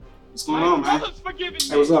What's going on, man?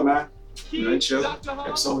 Hey, what's up, man? Nothing chill.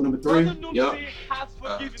 Episode number 3. Yep.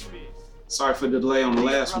 Uh, Sorry for the delay on the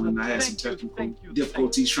last one. I had some technical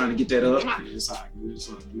difficulties trying to get that up. It's all good. It's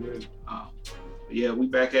all good. But yeah, we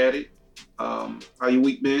back at it. How your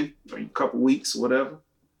week been? Or a couple weeks, whatever.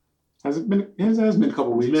 Has it been? It has been a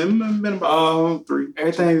couple weeks. Been about 3.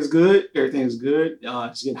 Everything is good. Everything is good.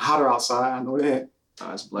 It's getting hotter outside. I know that.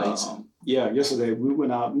 It's blazing. Yesterday we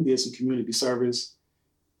went out and did some community service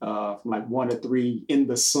from like 1 to 3 in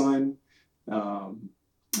the sun. My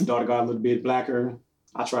daughter got a little bit blacker.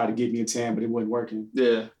 I tried to get me a tan, but it wasn't working.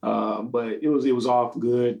 Yeah. But it was all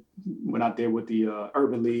good. Went out there with the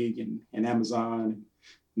Urban League and Amazon. And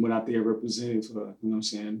went out there representing for, you know what I'm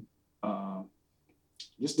saying?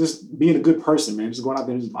 Just being a good person, man. Just going out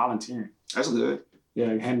there and just volunteering. That's good.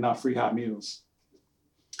 Yeah, handing out free hot meals.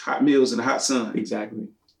 Hot meals in the hot sun. Exactly.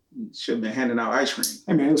 Should have been handing out ice cream.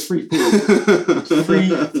 Hey, man, it was free food. Free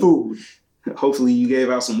food. Hopefully you gave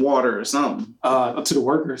out some water or something. Up to the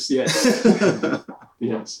workers, yes.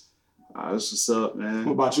 Yes. That's what's up, man.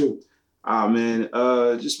 What about you? Man,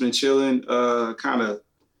 just been chilling. Kind of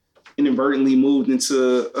inadvertently moved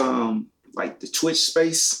into like the Twitch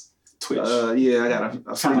space. Twitch. Yeah, I got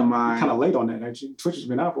a friend of mine. Kind of late on that, actually. Twitch has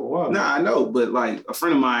been out for a while. Nah, I know, but like a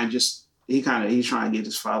friend of mine just he's trying to get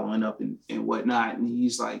his following up and whatnot, and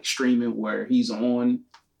he's like streaming where he's on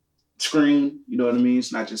screen. You know what I mean?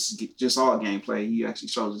 It's not just all gameplay. He actually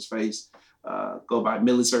shows his face. Go by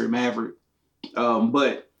Military Maverick.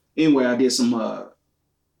 But anyway, I did some.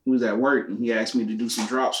 He was at work and he asked me to do some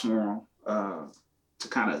drops for him to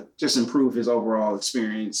kind of just improve his overall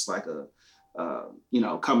experience, like a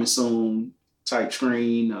coming soon type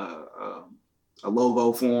screen, a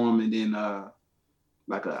logo for him, and then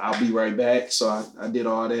like a I'll be right back. So I did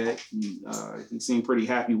all that. And, he seemed pretty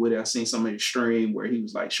happy with it. I seen some of his stream where he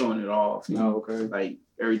was like showing it off. Oh, okay. Like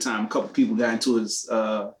every time a couple people got into his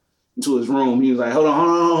room, he was like, hold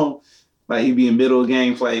on. Like he'd be in middle of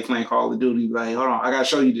gameplay playing Call of Duty, like, hold on, I gotta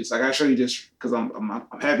show you this because I'm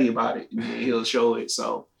happy about it. And he'll show it.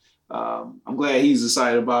 So I'm glad he's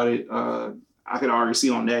excited about it. I could already see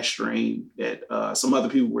on that stream that some other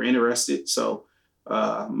people were interested. So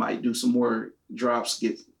might do some more drops,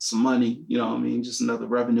 get some money, you know what I mean? Just another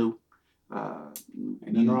revenue. Ain't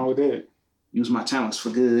nothing wrong with that. Use my talents for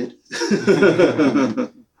good.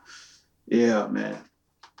 Yeah, man.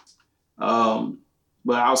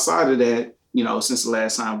 But outside of that, since the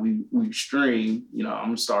last time we streamed, I'm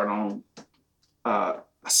gonna start on a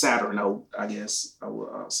sadder note, I guess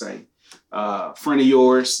I'll say. Friend of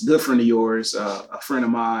yours, good friend of yours, a friend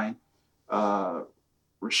of mine,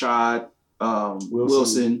 Rashad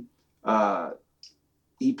Wilson.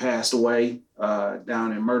 He passed away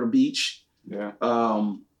down in Myrtle Beach. Yeah.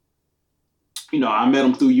 I met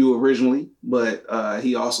him through you originally, but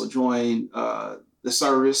he also joined the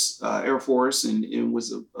service, Air Force, and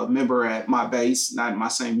was a member at my base, not in my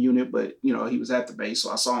same unit, but he was at the base,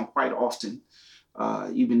 so I saw him quite often.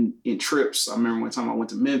 Even in trips. I remember one time I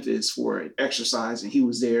went to Memphis for an exercise and he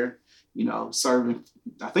was there, serving.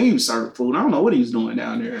 I think he was serving food. I don't know what he was doing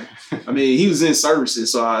down there. I mean, he was in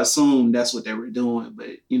services, so I assumed that's what they were doing. But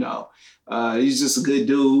he's just a good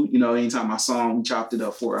dude. Anytime I saw him, we chopped it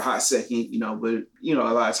up for a hot second. But a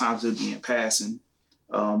lot of times it'll be in passing.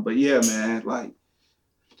 But yeah, man, like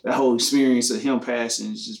that whole experience of him passing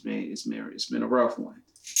has just been a rough one.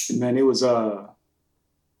 And man, it was I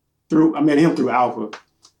met him through Alpha,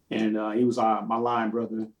 and he was my line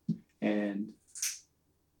brother, and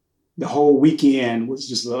the whole weekend was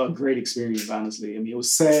just a great experience, honestly. I mean, it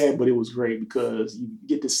was sad, but it was great because you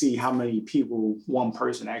get to see how many people one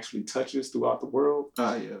person actually touches throughout the world.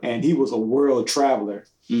 Oh, yeah. And he was a world traveler.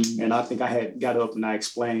 Mm-hmm. And I think I had got up and I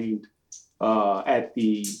explained at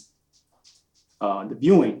the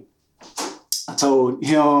viewing. I told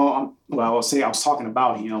him, I was talking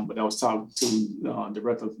about him, but I was talking to the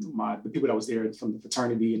rest of the people that was there from the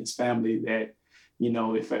fraternity and his family that,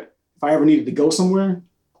 if I ever needed to go somewhere,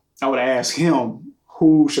 I would ask him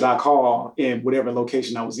who should I call in whatever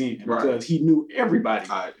location I was in, right, because he knew everybody.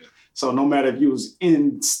 Right. So no matter if you was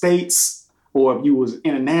in states or if you was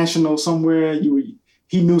international somewhere,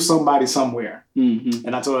 he knew somebody somewhere. Mm-hmm.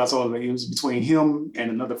 And I told him it was between him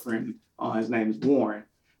and another friend. His name is Warren.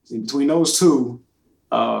 So between those two,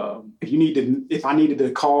 if I needed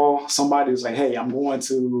to call somebody who's like, hey, I'm going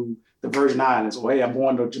to the Virgin Islands, or hey, I'm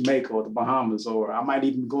going to Jamaica or the Bahamas, or I might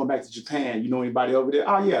even be going back to Japan. You know anybody over there?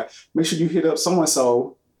 Oh yeah, make sure you hit up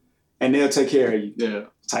so-and-so and they'll take care of you. Yeah.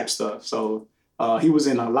 Type stuff. So he was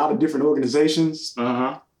in a lot of different organizations.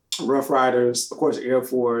 Uh-huh. Rough Riders, of course, Air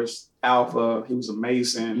Force, Alpha. He was a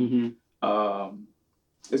Mason. Mm-hmm.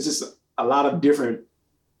 It's just a lot of different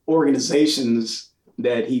organizations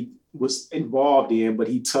that he was involved in, but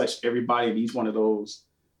he touched everybody in each one of those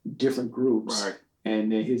different groups. Right.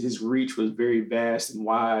 And then his reach was very vast and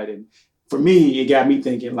wide. And for me, it got me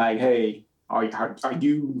thinking like, hey, are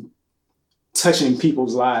you touching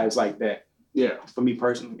people's lives like that? Yeah. For me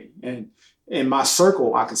personally. And in my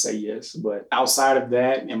circle, I could say yes. But outside of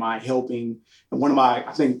that, am I helping? And one of my,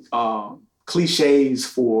 I think, cliches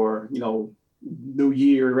for, New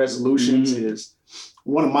Year resolutions is,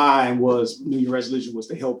 one of mine was, New Year resolution was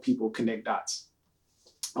to help people connect dots.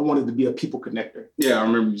 I wanted to be a people connector. Yeah, I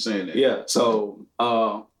remember you saying that. Yeah. So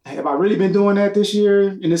have I really been doing that this year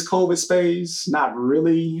in this COVID space? Not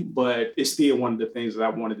really, but it's still one of the things that I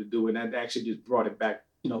wanted to do. And that actually just brought it back,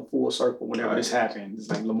 full circle whenever this happened. It's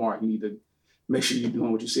like, Lamar, you need to make sure you're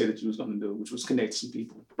doing what you said that you was going to do, which was connect some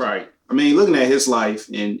people. Right. I mean, looking at his life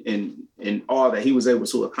and all that he was able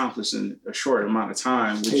to accomplish in a short amount of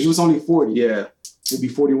time. Which, he was only 40. Yeah. He'll be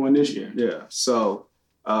 41 this year. Yeah. So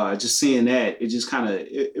just seeing that, it just kind of,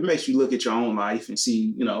 it makes you look at your own life and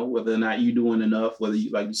see, whether or not you're doing enough, whether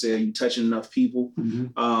you, like you said, you touching enough people.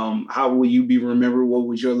 Mm-hmm. How will you be remembered? What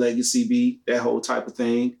would your legacy be? That whole type of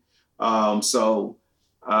thing. Yeah,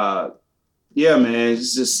 man,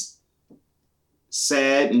 it's just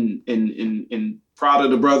sad and proud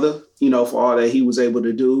of the brother, for all that he was able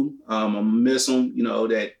to do. I'm gonna miss him,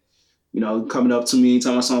 that, coming up to me,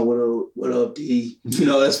 telling my son, what up, D?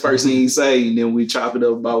 That's the first thing he say, and then we chop it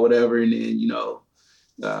up about whatever, and then,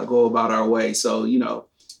 go about our way. So,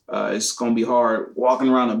 it's gonna be hard walking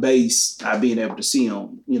around a base, not being able to see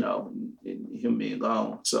him, and him being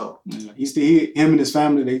gone. So him and his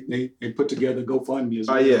family, they put together GoFundMe as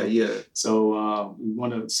well. Oh yeah. So we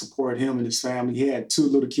want to support him and his family. He had 2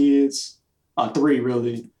 little kids, 3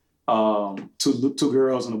 really, 2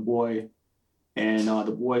 girls and a boy, and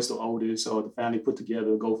the boy's the oldest. So the family put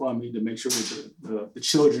together a GoFundMe to make sure that the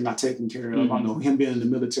children are taken care of. Mm-hmm. I know him being in the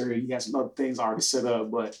military, he has some other things already set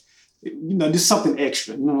up, but just something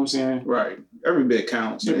extra. You know what I'm saying? Right. Every bit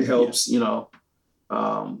counts. It helps.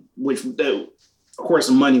 Which of course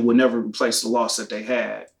the money would never replace the loss that they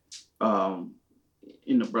had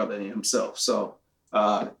in the brother and himself. So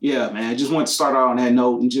yeah, man, I just want to start out on that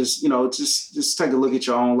note and just take a look at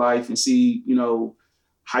your own life and see,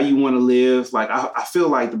 how you want to live. Like I feel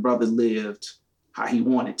like the brother lived how he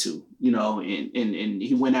wanted to, and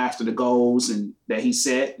he went after the goals and that he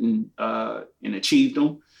set and achieved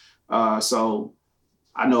them. So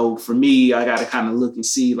I know for me, I got to kind of look and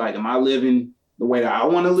see, like, am I living the way that I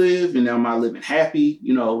want to live, and am I living happy?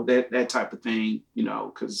 That type of thing.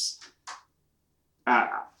 Because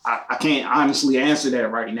I can't honestly answer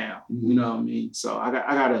that right now. Mm-hmm. You know what I mean? So I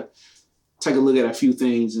got to take a look at a few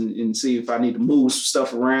things and see if I need to move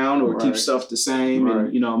stuff around or keep stuff the same,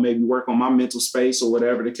 and maybe work on my mental space or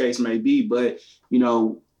whatever the case may be. But we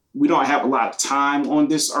don't have a lot of time on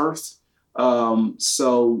this earth,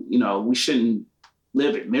 so we shouldn't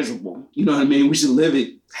live it miserable. You know what I mean? We should live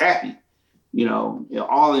it happy.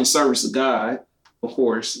 All in service of God, of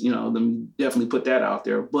course. Let me definitely put that out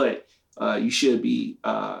there. But you should be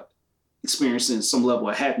experiencing some level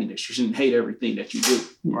of happiness. You shouldn't hate everything that you do.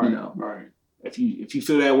 Right. Right. If you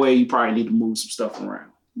feel that way, you probably need to move some stuff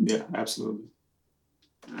around. Yeah, absolutely.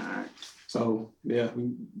 All right. So yeah,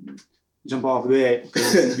 we jump off of that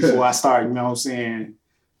before I start. You know what I'm saying?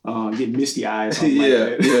 Getting misty eyes.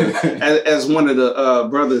 Yeah. As one of the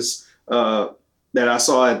brothers that I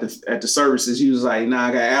saw at the services, he was like, "Nah,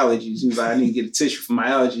 I got allergies." He was like, "I need to get a tissue for my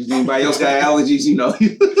allergies." Anybody else got allergies?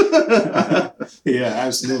 Yeah,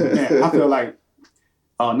 absolutely. Man, I feel like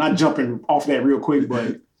not jumping off that real quick,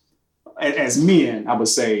 but as men, I would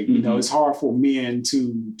say, it's hard for men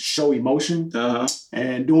to show emotion. Uh-huh.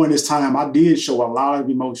 And during this time, I did show a lot of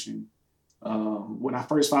emotion. When I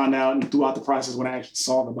first found out and throughout the process, when I actually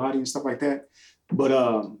saw the body and stuff like that.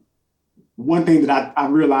 But one thing that I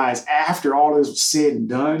realized after all this was said and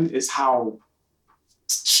done is how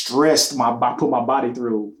stressed I put my body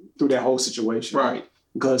through that whole situation. Right.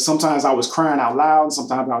 Because sometimes I was crying out loud,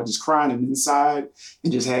 sometimes I was just crying inside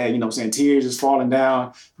and just had, tears just falling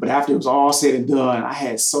down. But after it was all said and done, I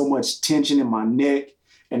had so much tension in my neck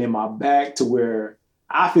and in my back to where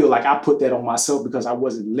I feel like I put that on myself because I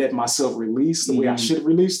wasn't letting myself release the way I should have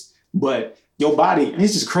released. But your body,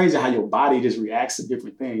 it's just crazy how your body just reacts to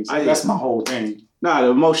different things. That's my whole thing. Nah, the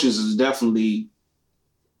emotions is definitely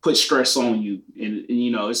put stress on you, and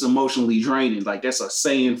it's emotionally draining. Like, that's a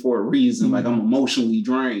saying for a reason. Mm-hmm. Like, I'm emotionally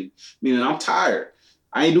drained, meaning I'm tired.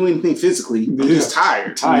 I ain't doing anything physically. I'm just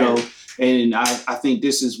tired. And I think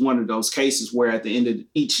this is one of those cases where at the end of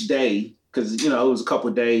each day, because it was a couple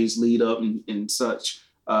of days lead up and such,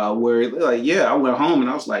 where like, yeah, I went home and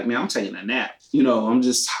I was like, man, I'm taking a nap. I'm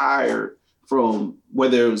just tired from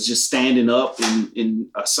whether it was just standing up in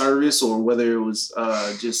a service or whether it was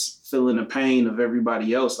just feeling the pain of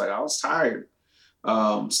everybody else. Like I was tired.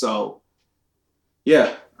 So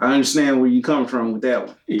yeah, I understand where you come from with that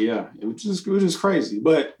one. Yeah, it was just crazy.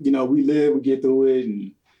 But we live, we get through it,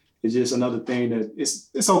 and it's just another thing that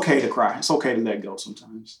it's okay to cry. It's okay to let go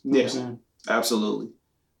sometimes. You know what I'm saying? Absolutely.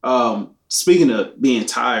 Speaking of being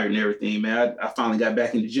tired and everything, man, I finally got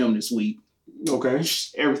back in the gym this week. Okay.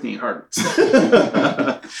 Everything hurts.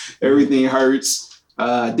 Everything hurts.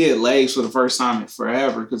 I did legs for the first time in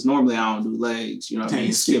forever because normally I don't do legs. You know what I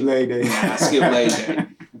mean? Skip leg day. Yeah, I skip leg day.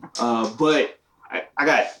 But I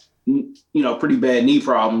got pretty bad knee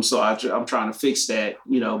problems, so I'm trying to fix that.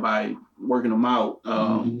 By working them out.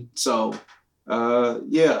 So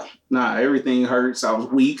everything hurts. I was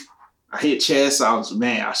weak. I hit chest. I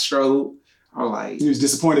struggled. I was like, you was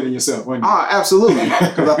disappointed in yourself, weren't you? Oh, absolutely.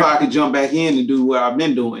 Because I thought I could jump back in and do what I've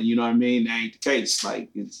been doing. You know what I mean? That ain't the case. Like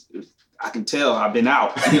I can tell I've been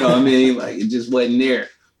out. You know what I mean? Like it just wasn't there.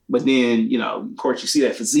 But then, of course, you see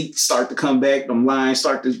that physique start to come back. Them lines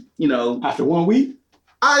start to, After 1 week?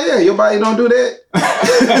 Oh, yeah, your body don't do that.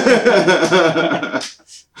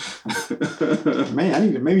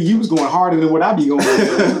 Man, maybe you was going harder than what I be going.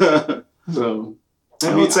 So it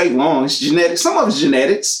don't take long. It's genetics. Some of it's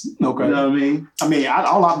genetics. Okay. You know what I mean?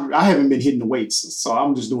 I haven't been hitting the weights, so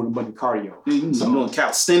I'm just doing a bunch of cardio. You're doing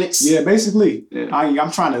calisthenics? Yeah, basically. Yeah.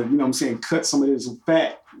 I'm trying to, cut some of this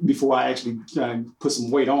fat before I actually put some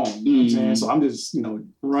weight on. You know what I'm saying? So I'm just,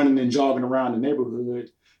 running and jogging around the neighborhood,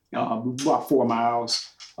 about 4 miles.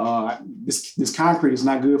 This concrete is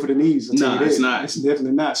not good for the knees. No, it's not. It's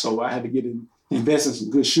definitely not. So I had to invest in some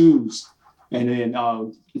good shoes. And then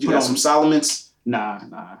you got some Solomons? Nah,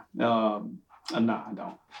 I don't.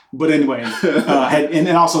 But anyway, and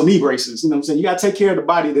also knee braces. You know what I'm saying? You got to take care of the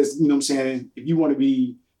body. That's, you know what I'm saying? If you want to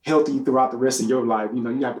be healthy throughout the rest of your life, you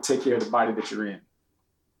have to take care of the body that you're in.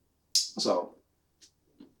 So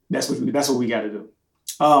that's what we got to do.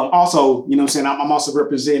 Also, you know what I'm saying? I'm also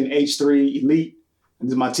representing H3 Elite. And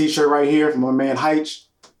this is my T-shirt right here from my man Heich.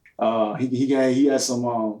 He has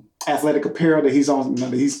some athletic apparel that he's on.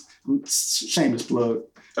 He's shameless plug.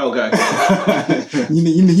 Okay.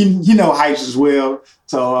 you know Heich as well.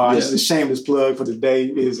 So just a shameless plug for the day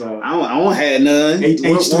is I don't have none.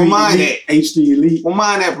 H3 mine Elite. H3 Elite. Well,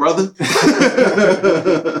 mine that, brother.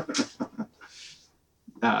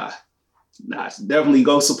 Nah, definitely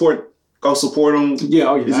go support him.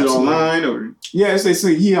 Yeah, Is it online or? Yeah,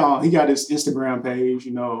 he got his Instagram page,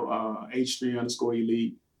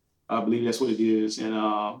 H3_Elite. I believe that's what it is. And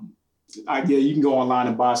you can go online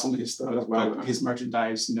and buy some of his stuff. That's why his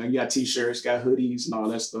merchandise. You got T-shirts, got hoodies, and all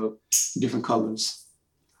that stuff, different colors.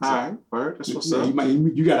 All right, word. That's what's up.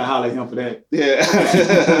 You gotta holler at him for that.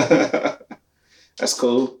 Yeah, that's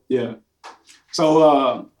cool. Yeah.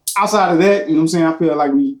 So outside of that, you know what I'm saying, I feel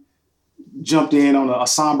like we jumped in on a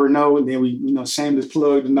somber note, and then we, shameless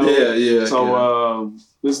plug the note. Yeah. So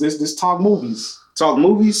let's talk movies. Talk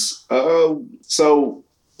movies. So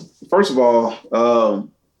first of all,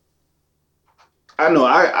 I know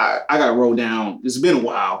I got wrote down. It's been a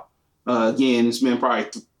while. Again, it's been probably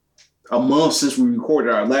a month since we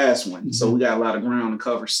recorded our last one, mm-hmm. So we got a lot of ground to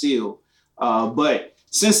cover still. But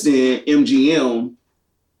since then, MGM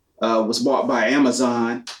was bought by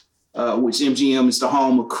Amazon, which MGM is the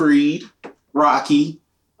home of Creed, Rocky,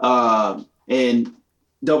 and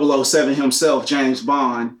 007 himself, James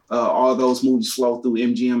Bond. All those movies flow through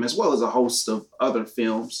MGM, as well as a host of other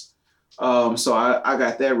films. So I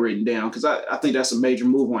got that written down because I think that's a major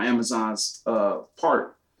move on Amazon's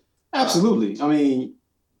part. Absolutely. I mean,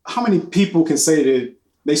 how many people can say that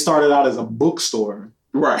they started out as a bookstore,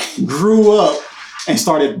 right? Grew up and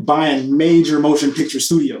started buying major motion picture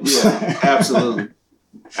studios? Yeah, absolutely.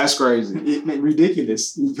 That's crazy.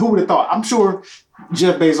 Ridiculous. Who would have thought? I'm sure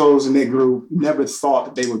Jeff Bezos and that group never thought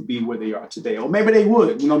that they would be where they are today. Or maybe they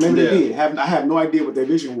would. Maybe they did. I have no idea what their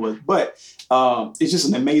vision was. But it's just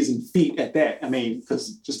an amazing feat at that. I mean,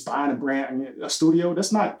 because just buying a studio,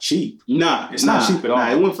 that's not cheap. It's not cheap at all.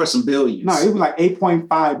 It went for some billions. No, it was like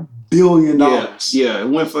 $8.5 billion. Yeah, it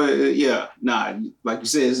went for, like you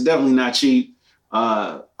said, it's definitely not cheap.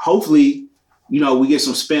 Hopefully, we get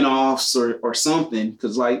some spinoffs or something,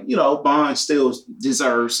 because Bond still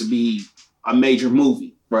deserves to be a major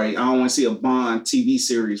movie, right? I don't want to see a Bond TV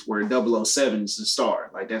series where 007 is the star.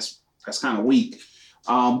 Like that's kind of weak.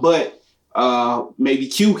 But maybe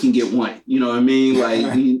Q can get one. You know what I mean? Like,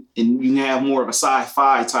 and you can have more of a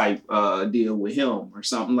sci-fi type deal with him or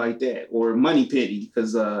something like that, or Moneypenny,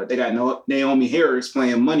 because they got Naomi Harris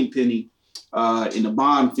playing Moneypenny in the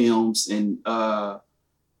Bond films, and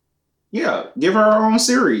yeah, give her her own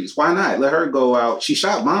series. Why not? Let her go out. She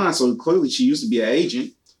shot Bond, so clearly she used to be an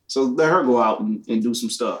agent. So let her go out and do some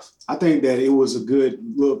stuff. I think that it was a good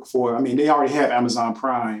look for, I mean, they already have Amazon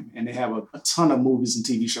Prime and they have a ton of movies and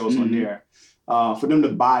TV shows on there. For them to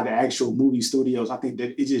buy the actual movie studios, I think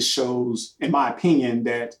that it just shows, in my opinion,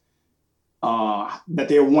 that that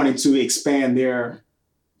they're wanting to expand their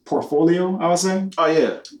portfolio, I would say. Oh,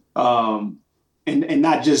 yeah. And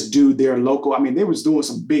not just do their local. I mean, they was doing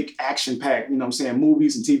some big action-packed, you know what I'm saying,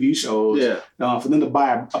 movies and TV shows. Yeah. For them to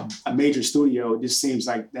buy a major studio, it just seems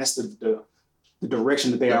like that's the direction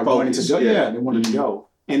that they are wanting to go. Yeah, they wanted to go.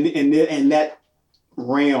 And that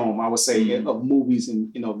realm, I would say, of movies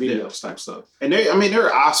and videos type stuff. And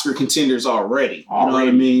they're Oscar contenders already. You know what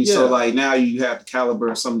I mean? Yeah. So like now you have the caliber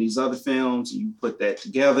of some of these other films, and you put that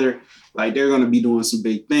together. Like they're gonna be doing some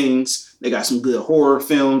big things. They got some good horror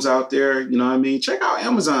films out there. You know what I mean? Check out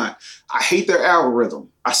Amazon. I hate their algorithm.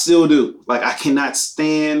 I still do. Like I cannot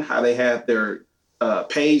stand how they have their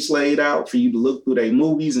page laid out for you to look through their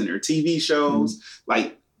movies and their TV shows.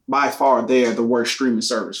 Like by far, they're the worst streaming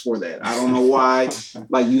service for that. I don't know why.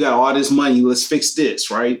 Like you got all this money, let's fix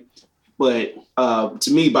this, right? But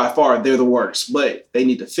to me, by far, they're the worst. But they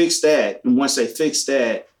need to fix that. And once they fix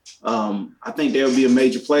that, I think they'll be a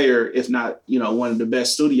major player, if not, one of the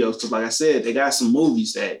best studios. Because like I said, they got some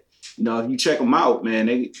movies that, if you check them out, man,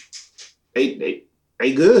 they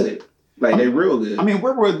good. Like they real good. I mean,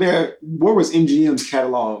 where was MGM's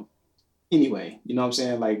catalog anyway? You know what I'm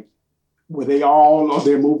saying? Like, were they all of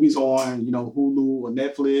their movies on, Hulu or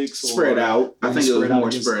Netflix? Spread out. I think it was more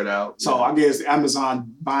spread out. So I guess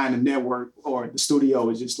Amazon buying the network or the studio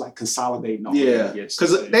is just like consolidating on it. Yeah,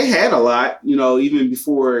 because they had a lot, even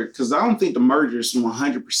before, because I don't think the merger is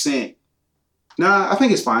 100%. Nah, I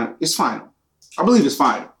think it's fine. It's final. I believe it's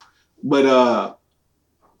final. But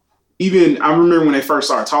even, I remember when they first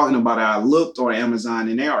started talking about it, I looked on Amazon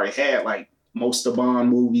and they already had like most of the Bond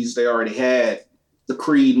movies. They already had the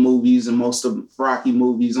Creed movies and most of Rocky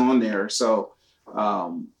movies on there. So,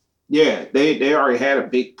 yeah, they already had a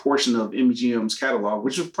big portion of MGM's catalog,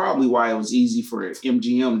 which is probably why it was easy for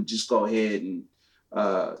MGM to just go ahead and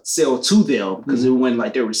sell to them, because it wasn't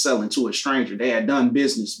like they were selling to a stranger. They had done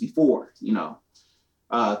business before,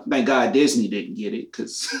 Thank God Disney didn't get it,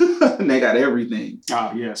 because they got everything.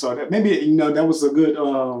 Oh, yeah. So maybe, that was a good...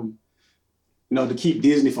 to keep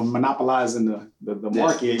Disney from monopolizing the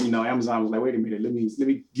market, Amazon was like, wait a minute, let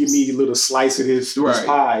me give me a little slice of this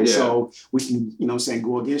pie, so we can,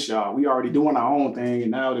 go against y'all. We already doing our own thing,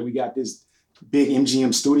 and now that we got this big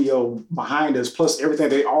MGM studio behind us, plus everything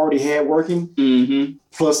they already had working,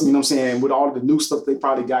 plus, with all the new stuff they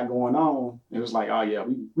probably got going on, it was like, oh yeah,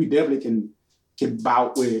 we definitely can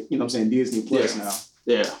bout with, Disney Plus now.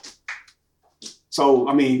 Yeah. So,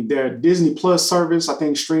 their Disney Plus service, I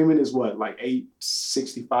think streaming is what, like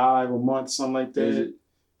 $8.65 a month, something like that.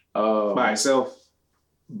 By itself?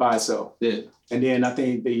 By itself. Yeah. And then I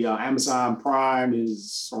think the Amazon Prime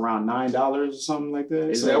is around $9 or something like that.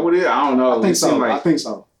 Is that what it is? I don't know. I think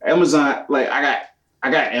so. Amazon, like I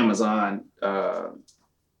got Amazon, I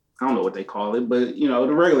don't know what they call it, but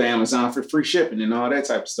the regular Amazon for free shipping and all that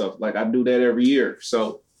type of stuff. Like I do that every year.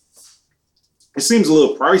 So it seems a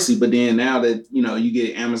little pricey, but then now that, you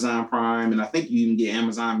get Amazon Prime, and I think you even get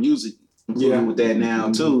Amazon Music included with that now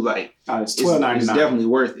too. Like it's $12.99. It's definitely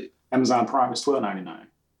worth it. Amazon Prime is $12.99.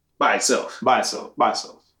 By itself.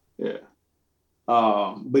 Yeah.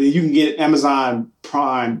 But you can get Amazon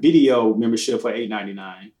Prime Video membership for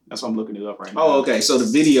 $8.99. That's what I'm looking it up right now. Oh, okay. So the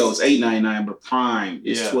video is $8.99, but Prime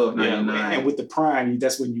is $12.99. Yeah. And with the Prime,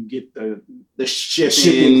 that's when you get the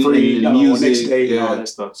shipping free, and the music, next day and all that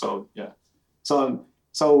stuff. So yeah. So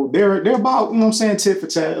they're about, tit for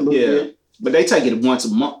tat a little bit. But they take it once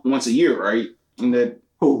a year, right? And that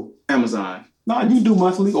who? Amazon. No, you do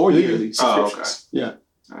monthly or yearly subscriptions. Oh, okay. Yeah.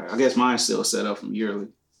 I guess mine's still set up from yearly.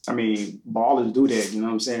 Ballers do that, you know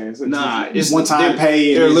what I'm saying? It's one time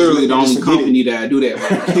pay. They're literally the only company that I do that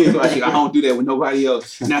with. Like I don't do that with nobody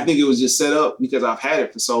else. And I think it was just set up because I've had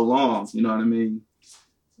it for so long, you know what I mean?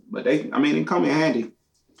 But they come in handy.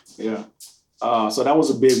 Yeah. So that was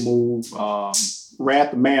a big move.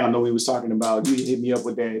 Wrath of Man, I know we was talking about. You hit me up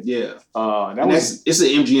with that. Yeah. It's an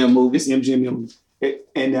MGM movie. It's an MGM movie.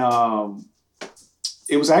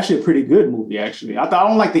 It was actually a pretty good movie, actually. I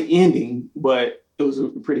don't like the ending, but it was a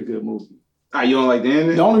pretty good movie. You don't like the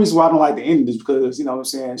ending? The only reason why I don't like the ending is because, what I'm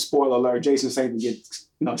saying, spoiler alert, Jason Statham gets,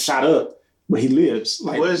 shot up, but he lives.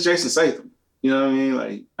 Like, what is Jason Statham? You know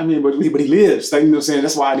what I mean? But he lives. Like, you know what I'm saying?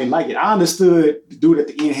 That's why I didn't like it. I understood the dude at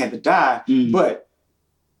the end had to die, but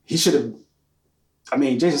he should have, I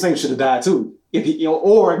mean, Jason Statham should have died too. If he,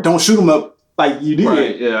 or don't shoot him up like you did.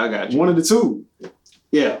 Right, yeah, I got you. One of the two.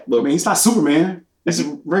 Yeah, but I mean, he's not Superman. He's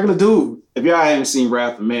a regular dude. If y'all haven't seen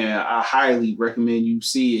Wrath of Man, I highly recommend you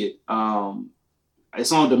see it.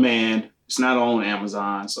 It's on demand. It's not on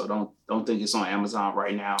Amazon, so don't think it's on Amazon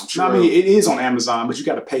right now. I'm sure. No, I mean, it is on Amazon, but you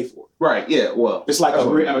got to pay for it. Right? Yeah. Well, it's like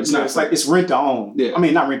it's rent to own. Yeah. I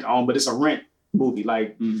mean, not rent to own, but it's a rent movie.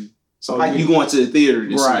 Like, so like you going to the theater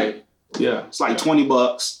to right? See it. Yeah, it's like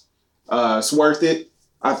 $20. It's worth it.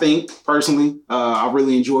 I think personally, I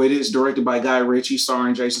really enjoyed it. It's directed by Guy Ritchie,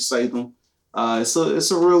 starring Jason Statham.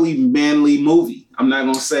 It's a really manly movie. I'm not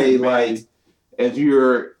gonna say like if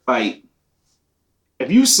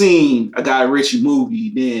you've seen a Guy Ritchie movie,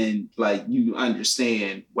 then like you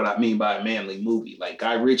understand what I mean by a manly movie. Like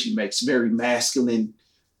Guy Ritchie makes very masculine,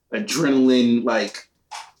 adrenaline like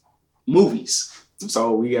movies.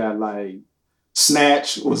 So we got like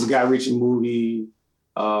Snatch was a Guy Ritchie movie.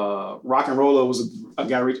 Rock and Roller was a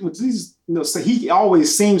Guy Ritchie. So he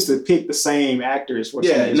always seems to pick the same actors for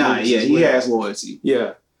he has loyalty.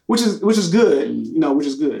 Yeah, which is good. Which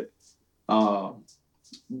is good.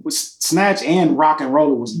 Snatch and Rock and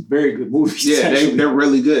Roller was very good movies. Yeah, they're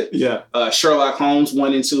really good. Yeah. Sherlock Holmes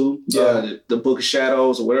 1 and 2. Yeah. The Book of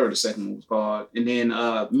Shadows or whatever the second one was called, and then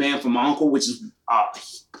Man from U.N.C.L.E., which is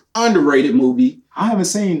underrated movie. I haven't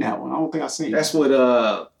seen that one. I don't think I've seen. That's with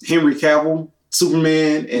Henry Cavill,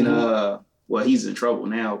 Superman, and well, he's in trouble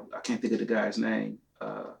now. I can't think of the guy's name.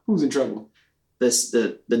 Who's in trouble? That's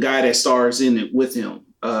the guy that stars in it with him.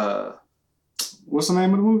 What's the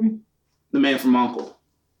name of the movie? The Man from U.N.C.L.E.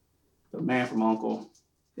 The Man from U.N.C.L.E.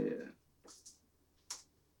 Yeah.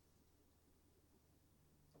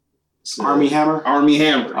 Armie Hammer? Armie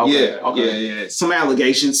Hammer. Okay. Yeah. Okay. Yeah. Some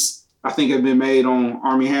allegations I think have been made on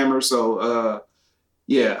Armie Hammer. So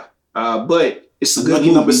yeah. But it's a good Lucky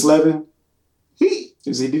movie. Number 11.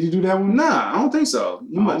 Did he do that one? Nah, I don't think so.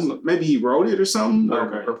 Maybe he wrote it or something,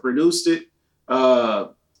 or produced it.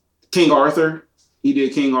 King Arthur. He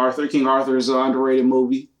did King Arthur. King Arthur is an underrated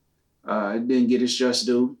movie. It didn't get its just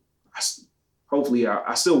due. Hopefully,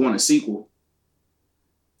 I still want a sequel.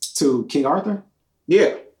 To King Arthur?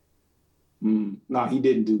 Yeah. No, he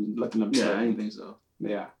didn't do Lucky Number 7. Yeah, I didn't think so.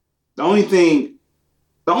 Yeah. The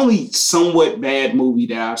only somewhat bad movie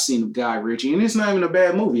that I've seen of Guy Ritchie, and it's not even a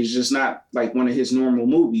bad movie, it's just not like one of his normal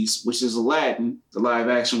movies, which is Aladdin, the live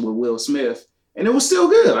action with Will Smith. And it was still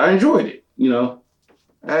good. I enjoyed it.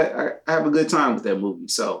 I have a good time with that movie.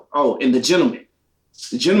 So, and The Gentleman.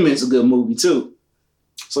 The Gentleman's a good movie too.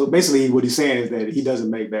 So basically what he's saying is that he doesn't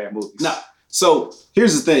make bad movies. No. So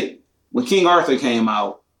here's the thing. When King Arthur came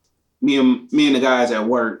out, me and the guys at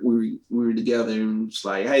work, we were together and it's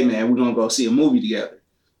like, hey man, we're gonna go see a movie together.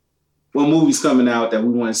 What movie's coming out that we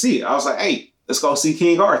want to see? I was like, hey, let's go see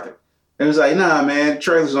King Arthur. And it was like, nah, man,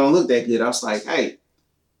 trailers don't look that good. I was like, hey,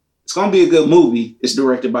 it's gonna be a good movie. It's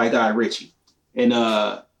directed by Guy Ritchie. And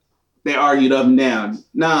they argued up and down.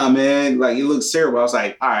 Nah, man, like it looks terrible. I was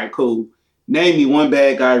like, all right, cool. Name me one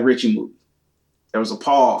bad Guy Ritchie movie. There was a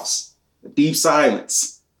pause, a deep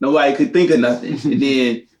silence. Nobody could think of nothing. And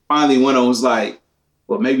then finally one of them was like,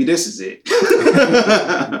 well, maybe this is it.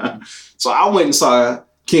 So I went and saw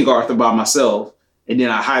King Arthur by myself. And then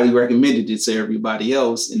I highly recommended it to everybody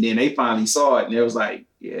else. And then they finally saw it and they was like,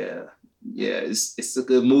 yeah, it's a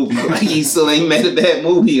good movie. Like he still ain't made a bad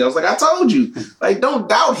movie. I was like, I told you. Like, don't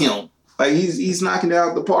doubt him. Like he's knocking it out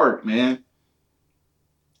of the park, man.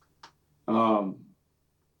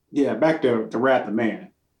 Yeah, back to Wrath of Man.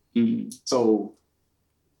 Mm-hmm. So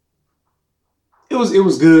it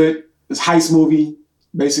was good. It's a heist movie.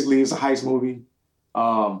 Basically, it's a heist movie.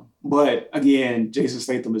 But again, Jason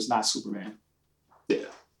Statham is not Superman. Yeah.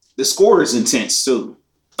 The score is intense too.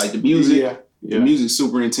 Like the music. Yeah. The music's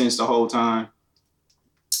super intense the whole time.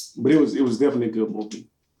 But it was definitely a good movie.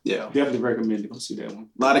 Yeah. Definitely recommend to go see that one.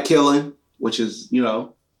 A lot of killing, which is,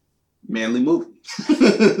 manly movie.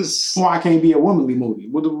 Why can't be a womanly movie?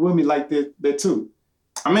 Would the women like that too?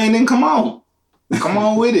 I mean, then come on. Come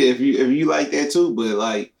on with it if you like that too. But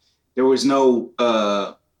like there was no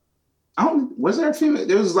was there a female?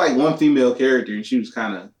 There was like one female character and she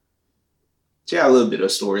had a little bit of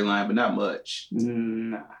storyline, but not much.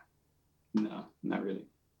 Nah. No, not really.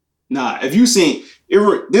 Nah, if you seen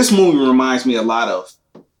it, this movie reminds me a lot of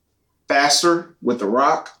Faster with The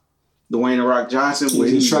Rock, Dwayne "The Rock" Johnson. He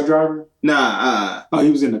was a truck driver? Nah. Oh,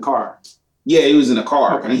 he was in the car. Yeah, he was in a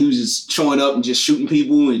car. Okay. And he was just showing up and just shooting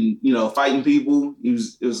people and, fighting people. It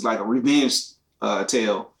was like a revenge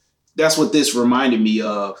tale. That's what this reminded me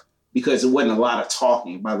of. because it wasn't a lot of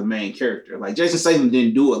talking by the main character. Like Jason Statham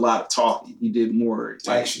didn't do a lot of talking. He did more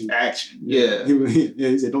like, action. Yeah.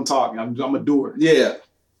 He said, "Don't talk. I'm a doer." Yeah.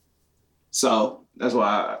 So that's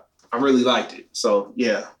why I really liked it. So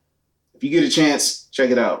yeah, if you get a chance, check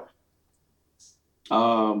it out.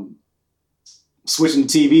 Switching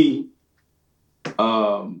to TV,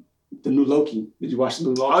 the new Loki. Did you watch the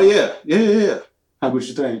new Loki? Oh yeah. How would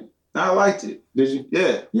you think? I liked it. Did you?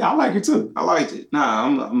 Yeah. Yeah, I like it too. I liked it.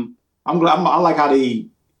 I'm glad. I like how they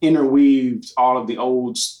interweaved all of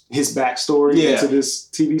his backstory into this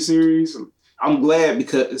TV series. I'm glad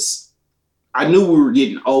because I knew we were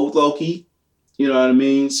getting old Loki. You know what I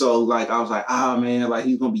mean? So like I was like, man, like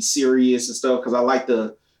he's gonna be serious and stuff because I like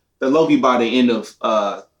the Loki by the end of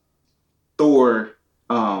Thor,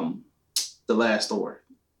 the last Thor,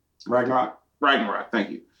 Ragnarok. Thank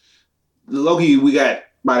you. The Loki we got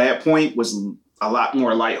by that point was a lot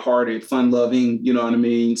more lighthearted, fun-loving. You know what I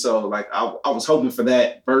mean? So like I was hoping for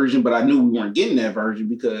that version, but I knew we weren't getting that version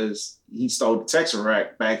because he stole the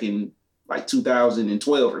Tesseract back in like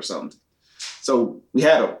 2012 or something. So we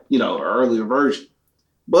had an earlier version,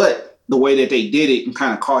 but the way that they did it and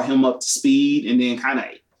kind of caught him up to speed, and then kind of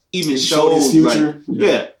even showed his future.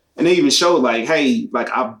 Like, and they even showed like, hey,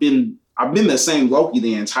 like I've been the same Loki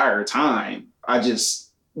the entire time. I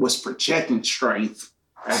just was projecting strength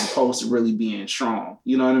as opposed to really being strong.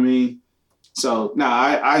 You know what I mean? So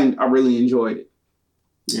I really enjoyed it.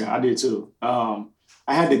 Yeah, I did too. I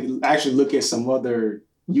had to actually look at some other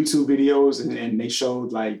YouTube videos, and they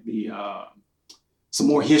showed like the some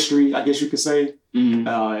more history, I guess you could say,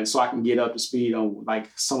 and so I can get up to speed on like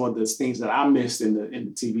some of the things that I missed in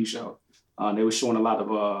the TV show. They were showing a lot of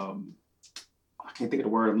I can't think of the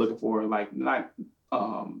word I'm looking for, like not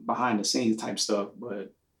behind the scenes type stuff,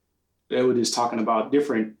 but they were just talking about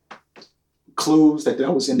different clues that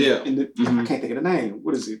was in the I can't think of the name.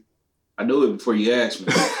 What is it? I knew it before you asked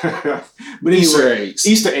me. But anyway,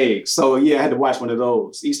 Easter eggs. So yeah, I had to watch one of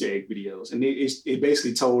those Easter egg videos, and it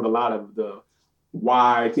basically told a lot of the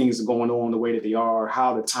why things are going on the way that they are,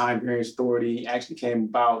 how the Time Variance Authority actually came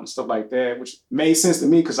about and stuff like that, which made sense to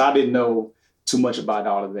me because I didn't know too much about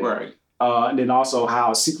all of that. Right. And then also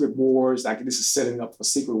how Secret Wars, like this is setting up for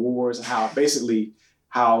Secret Wars, and how basically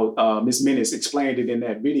how Miss Menace explained it in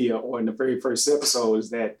that video or in the very first episode is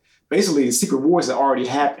that basically the Secret Wars had already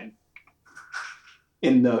happened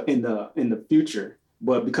in the future,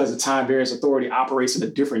 but because the Time Variance Authority operates in a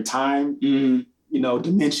different time,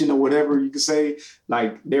 dimension or whatever you could say,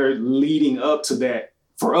 like they're leading up to that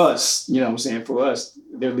for us. You know what I'm saying? For us,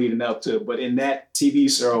 they're leading up to it. But in that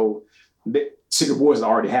TV show, the Secret Wars had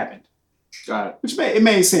already happened. Got it. Which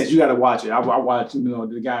made sense. You got to watch it. I watched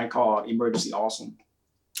the guy called Emergency Awesome.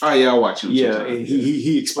 Oh yeah, I watched him. Yeah, and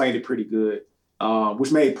he explained it pretty good,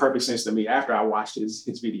 which made perfect sense to me after I watched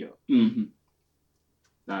his video. Mm-hmm.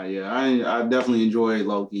 I definitely enjoyed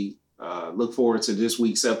Loki. Look forward to this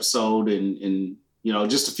week's episode and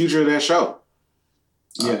just the future of that show.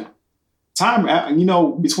 Yeah. Time,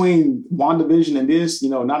 between WandaVision and this,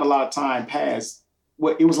 not a lot of time passed.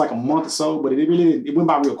 It was like a month or so, but it went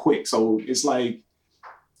by real quick. So it's like,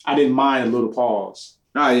 I didn't mind a little pause.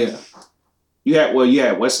 Oh yeah. You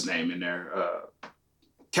had what's his name in there?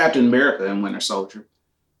 Captain America and Winter Soldier.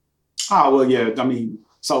 Oh, well, yeah. I mean,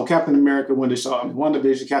 so Captain America, Winter Soldier,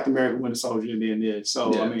 WandaVision, Captain America, Winter Soldier, and then this.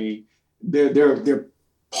 So, yeah. I mean, they're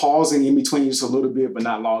pausing in between just a little bit, but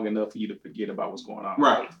not long enough for you to forget about what's going on.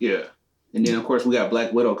 Right, yeah. And then, of course, we got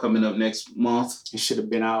Black Widow coming up next month. It should have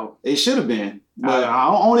been out. It should have been. But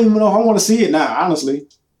I don't even know if I want to see it now, honestly.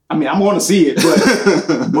 I mean, I'm going to see it,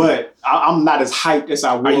 but I'm not as hyped as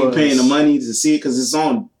I was. Are you paying the money to see it? Because it's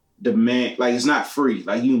on demand. Like, it's not free.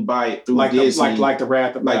 Like, you can buy it through Disney. Like the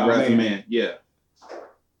Wrath of Man. Like Wrath of Man, yeah.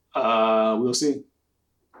 We'll see.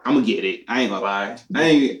 I'm going to get it. I ain't going to lie.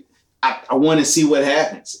 I want to see what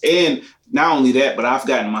happens. And not only that, but I've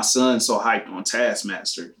gotten my son so hyped on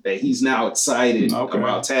Taskmaster that he's now excited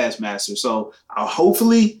about Taskmaster. So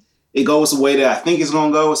hopefully it goes the way that I think it's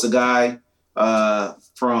going to go. It's a guy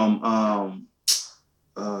from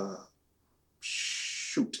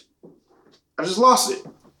shoot, I just lost it.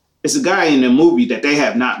 It's a guy in the movie that they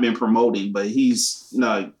have not been promoting, but he's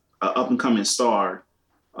an up and coming star.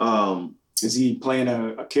 Is he playing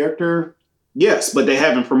a character? Yes, but they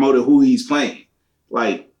haven't promoted who he's playing.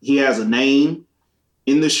 Like, he has a name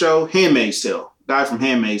in the show. Handmaid's Tale. Guy from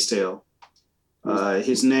Handmaid's Tale.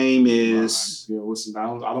 His name is... what's his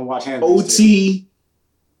name? I don't watch Handmaid's Tale.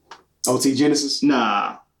 OT Genesis?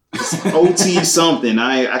 Nah. It's OT something.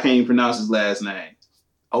 I can't even pronounce his last name.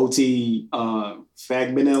 OT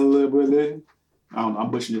Fagbenelli. I don't know.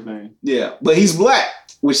 I'm butchering his name. Yeah, but he's black,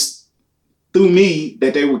 which through me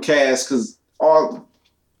that they were cast because all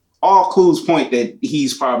clues point that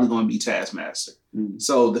he's probably going to be Taskmaster.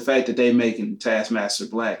 So the fact that they making Taskmaster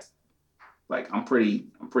black, like I'm pretty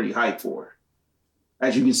hyped for it.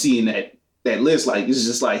 As you can see in that list, like it's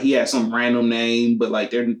just like he has some random name, but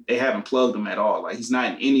like they haven't plugged him at all. Like he's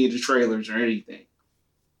not in any of the trailers or anything.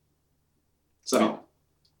 So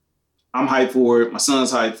I'm hyped for it. My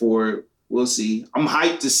son's hyped for it. We'll see. I'm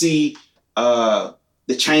hyped to see the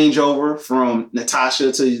changeover from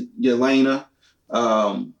Natasha to Yelena.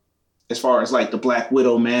 As far as like the Black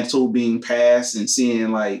Widow mantle being passed and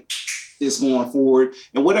seeing like this going forward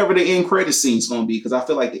and whatever the end credit scene is going to be, because I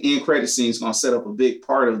feel like the end credit scene is going to set up a big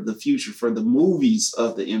part of the future for the movies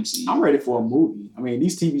of the MCU. I'm ready for a movie. I mean,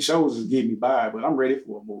 these TV shows just get me by, but I'm ready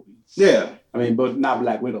for a movie. Yeah. I mean, but not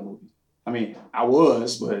Black Widow movie. I mean, I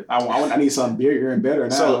was, but I need something bigger and better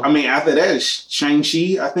now. So, I mean, after that is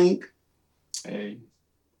Shang-Chi, I think. Hey,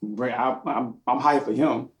 I'm hyped for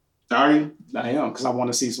him. Are you? I am, because I want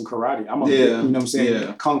to see some karate. I'm Yeah. you know what I'm saying?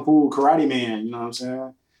 Yeah. Kung Fu karate man, you know what I'm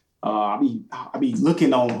saying? I be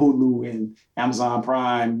looking on Hulu and Amazon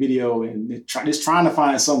Prime Video and trying to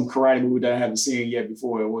find some karate movie that I haven't seen yet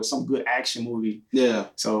before, or some good action movie. Yeah.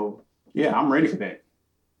 So yeah, I'm ready for that.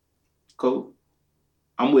 Cool.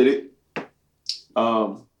 I'm with it.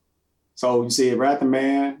 So you said Wrath of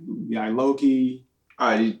Man, Loki.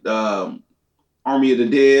 All right. Army of the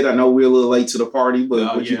Dead. I know we're a little late to the party,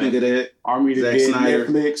 but what you think of that? Army of the Dead Snyder.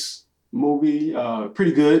 Netflix movie.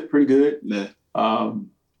 Pretty good. Yeah.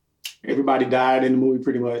 Everybody died in the movie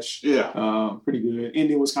pretty much. Yeah. Pretty good.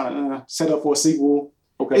 Ending was kind of set up for a sequel.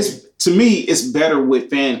 Okay. To me, it's better with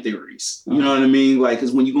fan theories. You know what I mean? Like,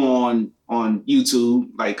 because when you go on YouTube,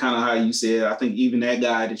 like kind of how you said, I think even that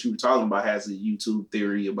guy that you were talking about has a YouTube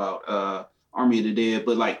theory about Army of the Dead.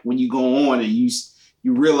 But like when you go on and you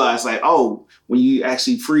realize like, oh, when you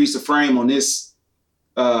actually freeze the frame on this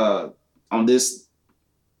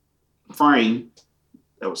frame,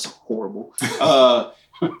 that was horrible.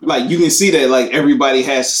 Like you can see that like everybody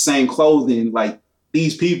has the same clothing. Like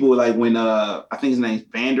these people, like when I think his name's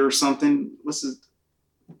Vander or something. What's his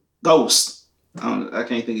Ghost? I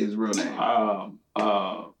can't think of his real name. I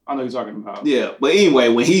know you're talking about. Yeah, but anyway,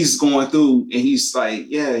 when he's going through and he's like,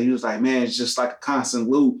 he was like, man, it's just like a constant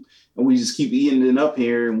loop. And we just keep ending up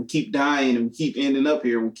here and we keep dying and we keep ending up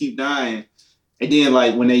here and we keep dying. And then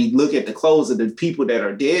like when they look at the clothes of the people that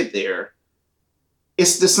are dead there,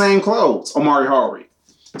 it's the same clothes, Omari Hardwick.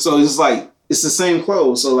 So it's like, it's the same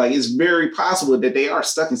clothes. So like, it's very possible that they are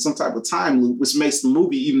stuck in some type of time loop, which makes the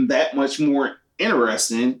movie even that much more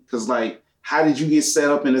interesting. Cause like, how did you get set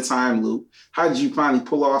up in a time loop? How did you finally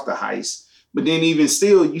pull off the heist? But then even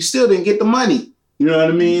still, you still didn't get the money. You know what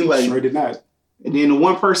I mean? Like, sure did not. And then the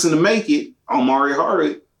one person to make it, Omari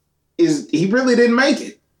Hardwick, he really didn't make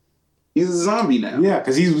it. He's a zombie now. Yeah,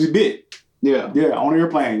 because he was bit. Yeah, on an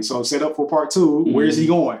airplane. So set up for part 2. Mm-hmm. Where is he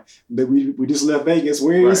going? We just left Vegas.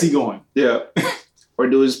 Where is he going? Yeah. Or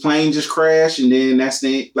do his plane just crash and then that's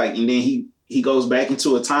it? Like, and then he goes back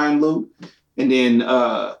into a time loop, and then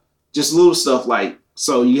just little stuff like,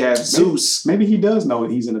 so you have Zeus. Maybe he does know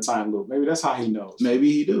that he's in a time loop. Maybe that's how he knows.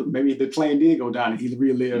 Maybe he do. Maybe the plane did go down and he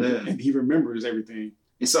relived and he remembers everything.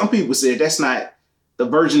 And some people said that's not the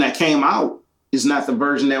version that came out. Is not the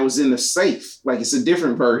version that was in the safe. Like it's a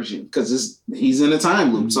different version because he's in a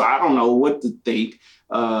time loop. Mm-hmm. So I don't know what to think.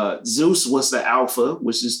 Zeus was the alpha,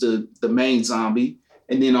 which is the main zombie.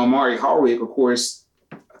 And then Omari Hardwick, of course,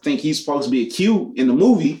 I think he's supposed to be a Q in the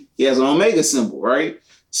movie. He has an Omega symbol, right?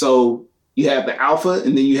 So you have the alpha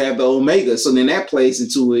and then you have the Omega. So then that plays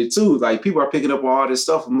into it too. Like people are picking up all this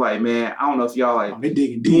stuff. I'm like, man, I don't know if y'all like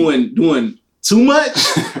doing too much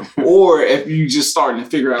or if you just starting to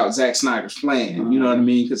figure out Zack Snyder's plan, you know what I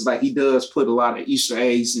mean? Because like he does put a lot of Easter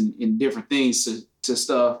eggs and different things to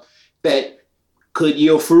stuff that could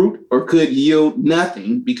yield fruit or could yield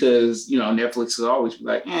nothing because, you know, Netflix will always be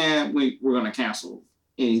like, we're going to cancel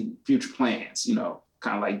any future plans, you know,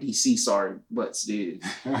 kind of like DC sorry butts did.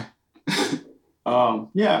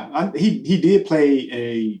 He did play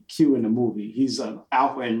a Q in the movie. He's an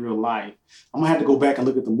alpha in real life. I'm gonna have to go back and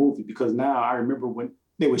look at the movie because now I remember when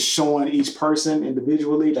they were showing each person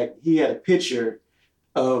individually. Like he had a picture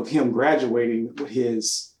of him graduating with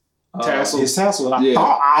his tassel. And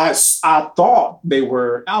I thought they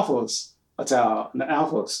were alphas, because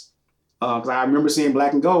I remember seeing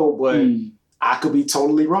black and gold, but I could be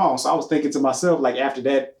totally wrong. So I was thinking to myself, like after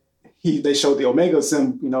that. They showed the Omega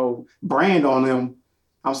brand on him.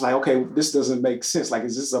 I was like, okay, this doesn't make sense. Like,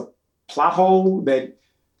 is this a plot hole that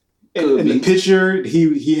in the picture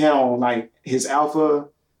he had on like his alpha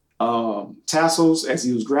tassels as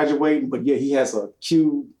he was graduating, but yeah, he has a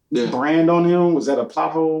Q brand on him? Was that a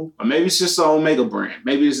plot hole? Or maybe it's just the Omega brand.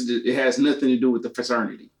 Maybe it has nothing to do with the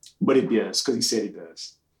fraternity. But it does, because he said it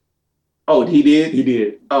does. Oh, he did? He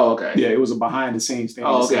did. Oh, okay. Yeah, it was a behind the scenes thing.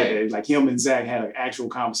 Oh, okay. Like him and Zach had an actual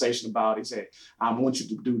conversation about it. He said, I want you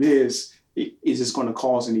to do this. Is this going to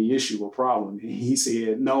cause any issue or problem? And he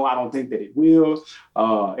said, no, I don't think that it will.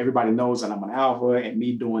 Everybody knows that I'm an alpha, and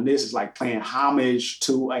me doing this is like paying homage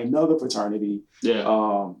to another fraternity.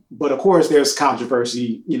 Yeah. But of course, there's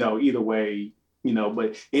controversy, either way,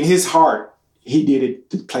 but in his heart, he did it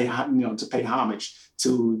to pay homage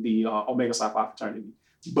to the Omega Psi Phi fraternity.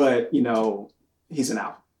 But, he's an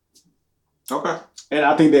alpha. Okay. And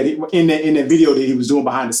I think that in that video that he was doing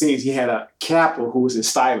behind the scenes, he had a Kappa who was his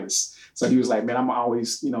stylist. So he was like, man, I'm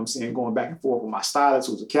always, going back and forth with my stylist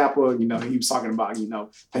who was a Kappa. He was talking about,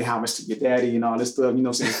 pay homage to your daddy and all this stuff,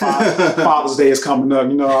 saying Father's Day is coming up,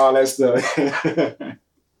 all that stuff.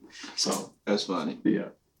 So that's funny. Yeah.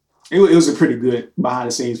 It was a pretty good behind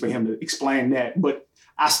the scenes for him to explain that. But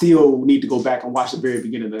I still need to go back and watch the very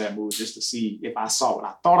beginning of that movie just to see if I saw what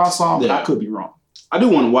I thought I saw, but I could be wrong. I do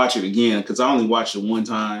want to watch it again because I only watched it one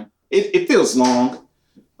time. It feels long.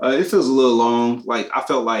 It feels a little long. Like I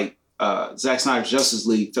felt like Zack Snyder's Justice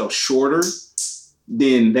League felt shorter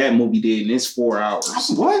than that movie did, and it's 4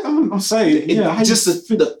 hours. What? I'm saying, just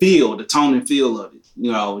the feel, the tone and feel of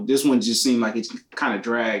it. This one just seemed like it kind of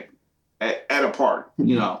dragged at a part,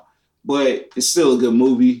 but it's still a good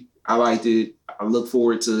movie. I liked it. I look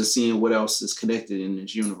forward to seeing what else is connected in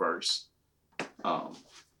this universe.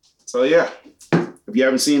 So yeah, if you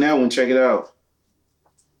haven't seen that one, check it out.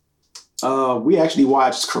 We actually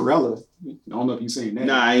watched Cruella. I don't know if you've seen that.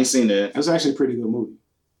 Nah, I ain't seen that. It was actually a pretty good movie.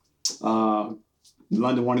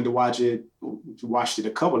 London wanted to watch it. We watched it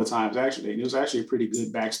a couple of times actually. And it was actually a pretty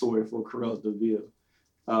good backstory for Cruella de Vil.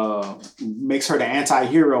 Makes her the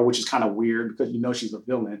anti-hero, which is kind of weird because she's a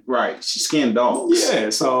villain. Right. She skinned dogs. Yeah,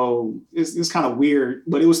 so it's kind of weird,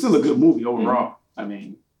 but it was still a good movie overall. I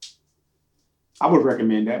mean, I would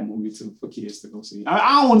recommend that movie for kids to go see.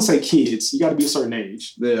 I don't want to say kids. You got to be a certain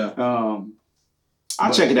age. Yeah.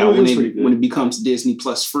 I'll check it out when it becomes Disney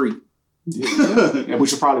Plus free. Yeah,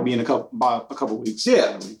 which will probably be in a couple weeks.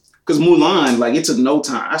 Yeah. Because Mulan, it took no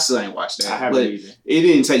time. I still ain't watched that. I haven't either. It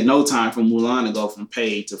didn't take no time for Mulan to go from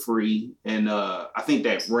paid to free. And I think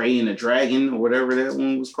that Ray and the Dragon, or whatever that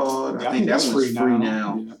one was called, I think that one's free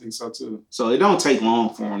now. Yeah, I think so too. So it don't take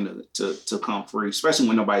long for them to come free, especially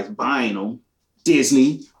when nobody's buying them.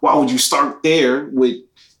 Disney, why would you start there with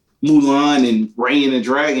Mulan and Ray and the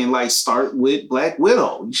Dragon? Start with Black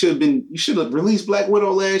Widow. You should have released Black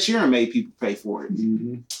Widow last year and made people pay for it.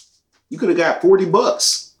 Mm-hmm. You could have got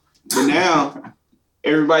 $40. But now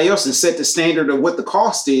everybody else has set the standard of what the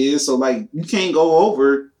cost is. So you can't go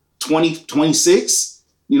over 20, 26.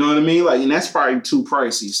 You know what I mean? And that's probably too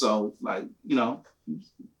pricey. So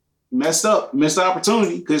messed the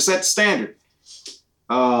opportunity because set the standard.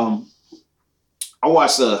 I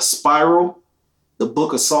watched Spiral, the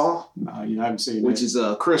Book of Saw. No, you haven't seen which is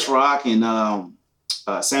Chris Rock and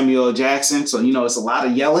Samuel L. Jackson. So it's a lot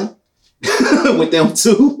of yelling with them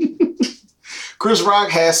too. Chris Rock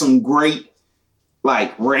has some great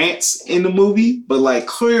rants in the movie, but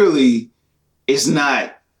clearly it's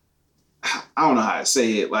not. I don't know how to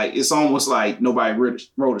say it. It's almost like nobody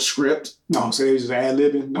wrote a script. No, so he was just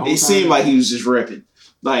ad-libbing. It seemed like he was just ripping.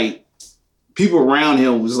 People around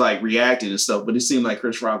him was reacting and stuff, but it seemed like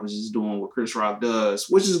Chris Rock was just doing what Chris Rock does,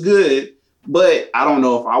 which is good. But I don't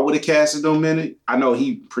know if I would have casted him in it. I know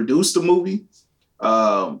he produced the movie.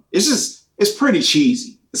 It's pretty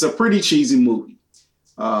cheesy. It's a pretty cheesy movie.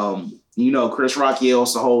 Chris Rock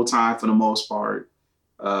yells the whole time for the most part.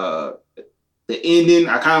 The ending,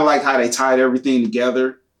 I kind of like how they tied everything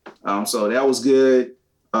together. So that was good.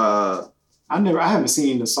 I haven't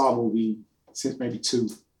seen the Saw movie since maybe 2.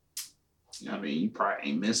 I mean, you probably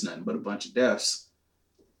ain't missed nothing but a bunch of deaths.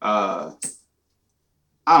 I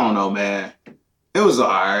don't know, man. It was all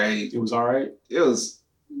right. It was all right? It's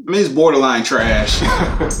borderline trash.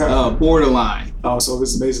 Borderline. Oh, so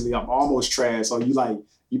this is basically almost trash. So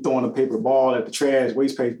you throwing a paper ball at the trash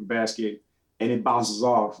waste paper basket and it bounces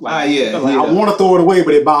off. Yeah. I want to throw it away,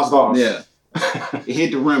 but it bounced off. Yeah. It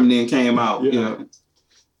hit the rim and then came out.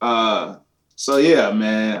 Yeah. So yeah,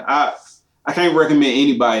 man. I can't recommend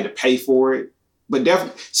anybody to pay for it, but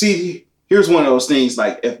definitely see. Here's one of those things.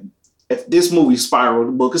 If this movie Spiral,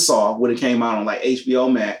 the Book of Saw, would have came out on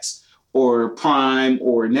HBO Max or Prime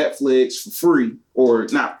or Netflix for free, or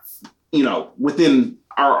not, within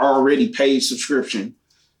our already paid subscription,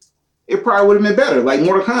 it probably would have been better. Like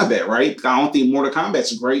Mortal Kombat, right? I don't think Mortal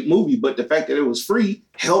Kombat's a great movie, but the fact that it was free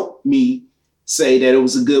helped me say that it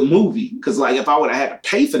was a good movie. Cause like if I would have had to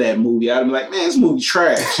pay for that movie, I'd be like, man, this movie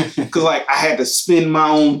trash. Cause like I had to spend my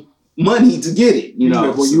own money to get it, you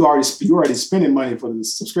know. Well, you already spending money for the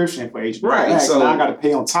subscription for HBO right? Max, So now I got to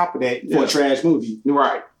pay on top of that for a trash movie.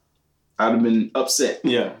 Right. I'd have been upset.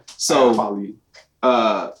 Yeah. So,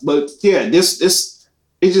 but yeah, this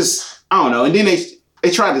it just I don't know. And then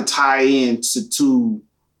they tried to tie into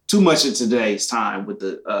too much of today's time with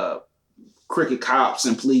the crooked cops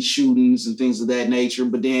and police shootings and things of that nature.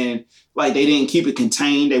 But then like they didn't keep it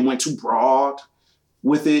contained. They went too broad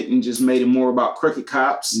with it and just made it more about crooked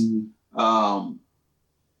cops. Mm-hmm.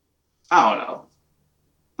 I don't know.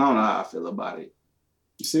 I don't know how I feel about it.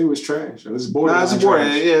 You see, it was trash. It was borderline.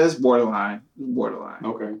 Yeah, it's borderline. It's borderline.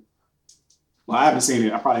 Okay. Well, I haven't seen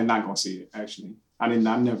it. I'm probably not gonna see it. Actually, I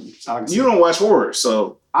never. You don't watch horror,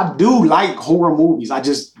 so I do like horror movies. I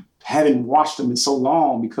just haven't watched them in so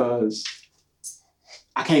long because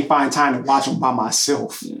I can't find time to watch them by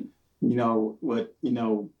myself. Yeah. You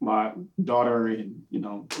know, my daughter and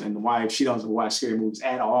and the wife, she doesn't watch scary movies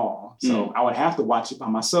at all. So I would have to watch it by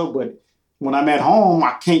myself. But when I'm at home,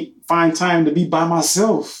 I can't find time to be by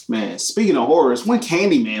myself. Man, speaking of horrors, when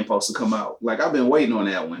Candyman supposed to come out? Like I've been waiting on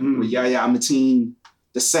that one. With Yahya Amitine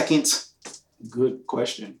the second. Good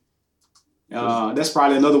question. That's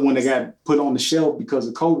probably another one that got put on the shelf because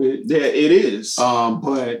of COVID. Yeah, it is.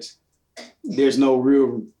 But there's no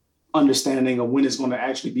real understanding of when it's going to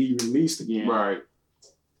actually be released again. Right.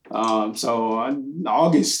 So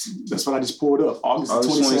August, that's what I just pulled up. August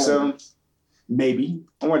 27th. Maybe.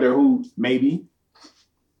 I wonder who. Maybe.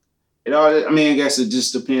 I guess it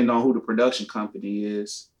just depends on who the production company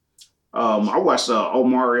is. I watched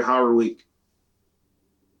Omari Hardwick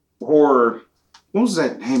horror. What was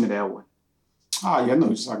that name of that one? Oh, yeah, I know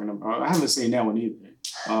what you're talking about. I haven't seen that one either.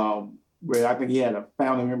 Where I think he had a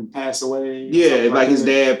family member pass away. Yeah, like his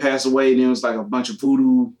dad passed away, and there was like a bunch of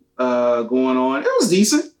voodoo going on. It was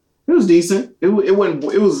decent. It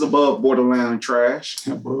was above borderline trash.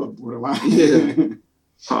 Above borderline. Yeah.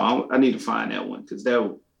 I need to find that one because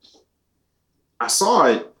I saw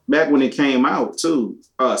it back when it came out too.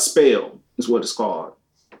 Spell is what it's called.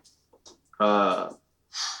 I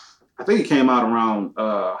think it came out around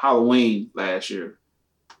Halloween last year.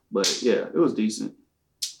 But yeah, it was decent.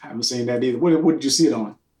 I haven't seen that either. What did you see it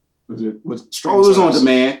on? Was it it was on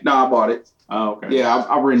demand. No, I bought it. Oh, okay. Yeah,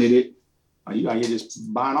 I rented it. Oh, you out here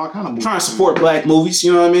just buying all kind of movies. Trying to support black movies,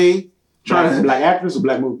 you know what I mean? Black actors or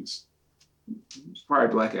black movies? Probably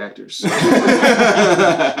black actors.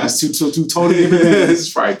 That's two totally different things.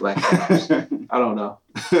 It's probably black actors. I don't know.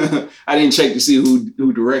 I didn't check to see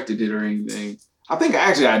who directed it or anything. I think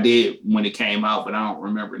I did when it came out, but I don't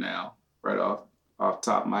remember now, right off the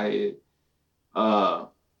top of my head.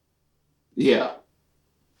 Yeah.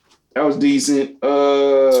 That was decent.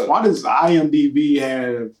 Why does IMDb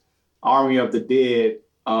have Army of the Dead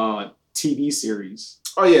TV series?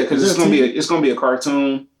 Oh yeah, because it's gonna be a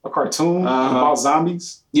cartoon. A cartoon about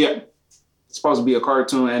zombies? Yeah. It's supposed to be a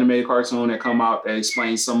cartoon, animated cartoon that come out that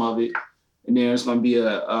explains some of it. And then there's gonna be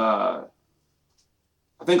I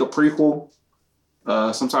think a prequel,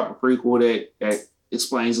 some type of prequel that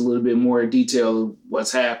explains a little bit more detail of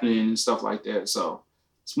what's happening and stuff like that. So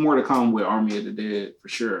it's more to come with Army of the Dead for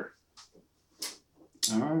sure.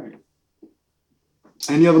 All right.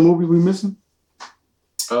 Any other movie we missing?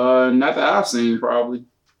 Not that I've seen, probably.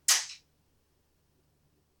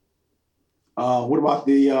 What about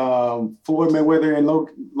the Floyd Mayweather and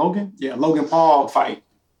Logan? Yeah, Logan Paul fight.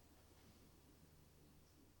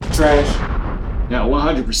 Trash. Yeah,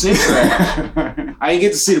 100% trash. I didn't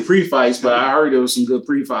get to see the pre-fights, but I heard there was some good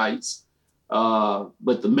pre-fights.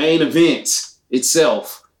 But the main event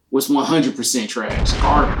itself was 100% trash.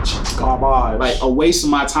 Garbage. Like a waste of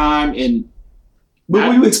my time. But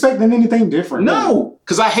were you expecting anything different? No,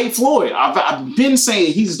 because I hate Floyd. I've been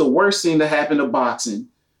saying he's the worst thing to happen to boxing.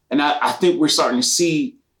 And I think we're starting to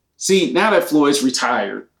see now that Floyd's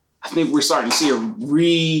retired, I think we're starting to see a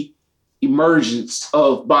re-emergence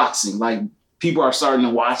of boxing. Like people are starting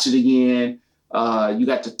to watch it again. You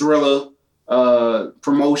got the Thriller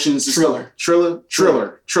promotions. Triller. Why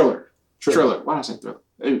did I say Thriller?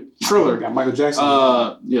 Triller. Got Michael Jackson.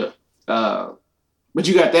 Yeah. But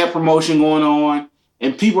you got that promotion going on,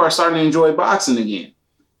 and people are starting to enjoy boxing again.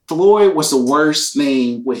 Floyd was the worst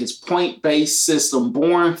thing with his point-based system,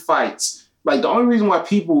 boring fights. Like the only reason why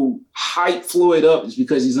people hype Floyd up is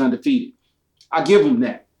because he's undefeated. I give him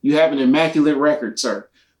that. You have an immaculate record, sir.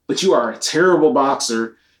 But you are a terrible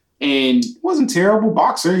boxer. And he wasn't terrible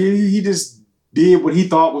boxer. He just did what he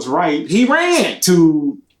thought was right. He ran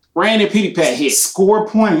and pity pat hit. Score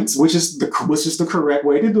points, which is the correct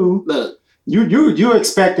way to do. Look, You're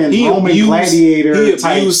expecting He Roman abused- gladiator He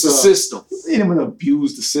type abused the stuff. system. He didn't even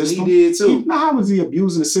abuse the system. He did too. How was he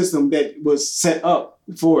abusing the system that was set up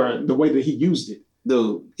for the way that he used it?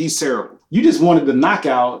 Dude, he's terrible. You just wanted the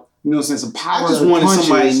knockout, you know what I'm saying, some power. I just wanted punches.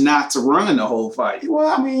 somebody not to run the whole fight. Well,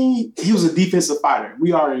 I mean, he was a defensive fighter.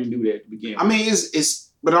 We already knew that at the beginning. I mean,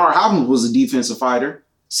 Bernard Hopkins was a defensive fighter.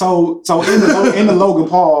 So in the Logan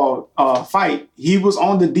Paul fight, he was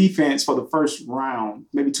on the defense for the first round,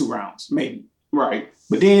 maybe 2 rounds, maybe. Right.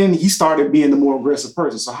 But then he started being the more aggressive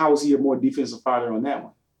person. So how was he a more defensive fighter on that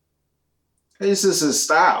one? It's just his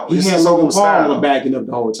style. He It's had his Logan own Paul style. backing up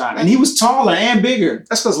the whole time. And he was taller and bigger.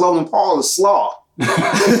 That's because Logan Paul is slaw.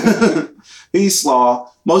 He's slaw.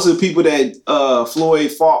 Most of the people that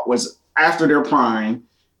Floyd fought was after their prime.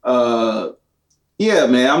 Yeah,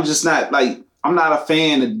 man, I'm not a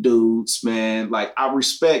fan of dudes, man. Like, I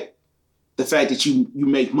respect the fact that you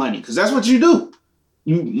make money, because that's what you do.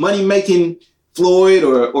 You money making Floyd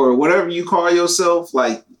or whatever you call yourself,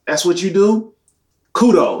 like, that's what you do.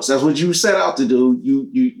 Kudos. That's what you set out to do.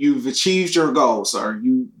 You've achieved your goal, sir.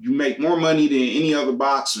 You make more money than any other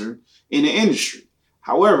boxer in the industry.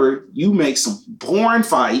 However, you make some boring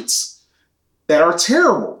fights that are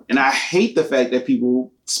terrible. And I hate the fact that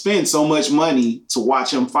people spend so much money to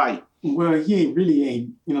watch him fight. Well, he ain't, you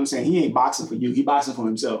know what I'm saying? He ain't boxing for you. He boxing for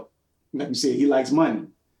himself. Like you said, he likes money.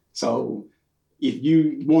 So if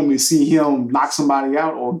you want to see him knock somebody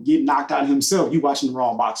out or get knocked out himself, you watching the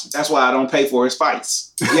wrong boxing. That's why I don't pay for his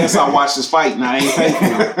fights. Yes, I watched his fight and I ain't pay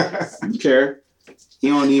for him. You care? He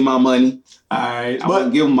don't need my money. All right. I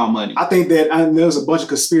wouldn't give him my money. I think that there was a bunch of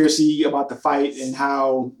conspiracy about the fight and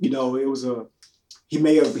how, you know, he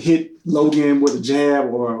may have hit Logan with a jab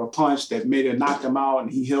or a punch that made it knock him out, and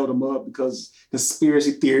he held him up because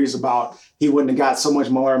conspiracy theories about he wouldn't have got so much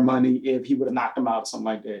more money if he would have knocked him out or something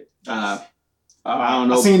like that. I don't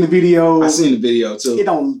know. I seen the video. I seen the video too. It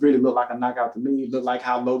don't really look like a knockout to me. It looked like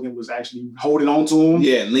how Logan was actually holding on to him.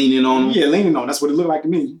 Yeah, leaning on him. Yeah, leaning on him. That's what it looked like to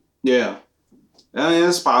me. Yeah.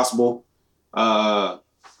 It's possible. I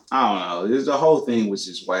don't know. The whole thing was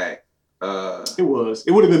just whack. It was.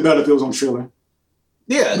 It would have been better if it was on Triller.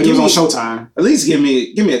 Yeah, But it was on Showtime. At least give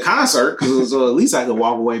me a concert, because at least I could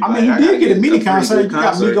walk away. I mean, you did get a mini concert. You got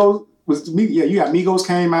concert. Migos. You got Migos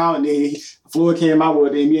came out, and then Floyd came out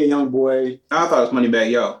with the NBA Youngboy. I thought it was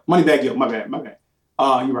Moneybagg Yo. Moneybagg Yo. My bad.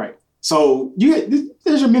 You're right. So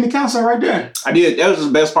there's your mini concert right there. I did. That was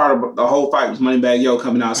the best part of the whole fight, was Moneybagg Yo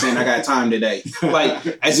coming out saying, "I got time today."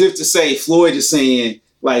 Like, as if to say, Floyd is saying,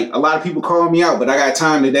 like, a lot of people call me out, but I got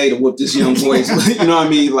time today to whoop this young boy. You know what I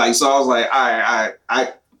mean? Like, so I was like, I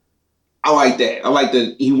like that. I like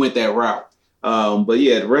that he went that route. But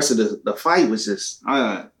yeah, the rest of the fight was just,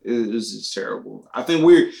 it was just terrible. I think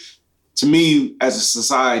to me, as a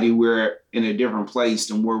society, we're in a different place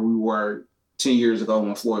than where we were 10 years ago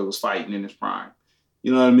when Floyd was fighting in his prime.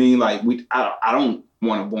 You know what I mean? Like, I don't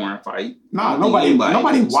want a boring fight. No,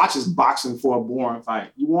 nobody watches boxing for a boring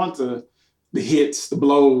fight. You want the hits, the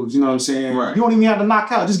blows, you know what I'm saying? Right. You don't even have to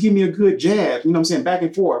knock out. Just give me a good jab, you know what I'm saying? Back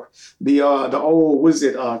and forth. The old, what is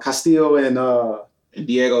it, Castillo and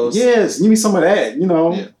Diego's. Yes, give me some of that, you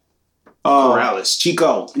know. Yeah. Morales,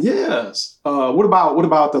 Chico. Yes. What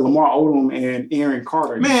about the Lamar Odom and Aaron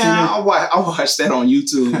Carter? Man, I watched that on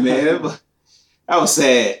YouTube, man. That was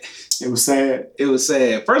sad. It was sad. It was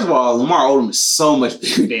sad. First of all, Lamar Odom is so much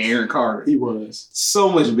bigger than Aaron Carter. He was. So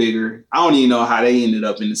much bigger. I don't even know how they ended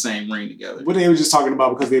up in the same ring together. What they were just talking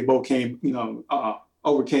about, because they both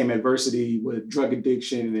overcame adversity with drug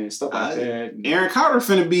addiction and stuff like that. Aaron Carter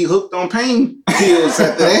finna be hooked on pain pills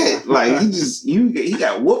after that. Like, he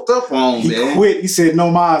got whooped up on, he man. quit. He said no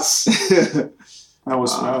mas. That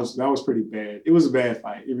was pretty bad. It was a bad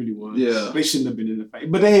fight. It really was. Yeah. They shouldn't have been in the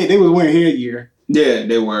fight. But they was wearing headgear. Yeah,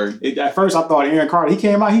 they were. At first I thought Aaron Carter, he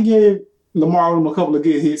came out, he gave Lamar Odom a couple of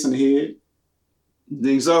good hits in the head.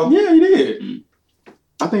 Think so? Yeah, he did.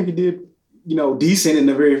 I think he did, decent in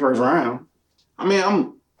the very first round. I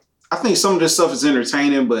mean, I think some of this stuff is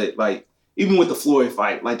entertaining, but like, even with the Floyd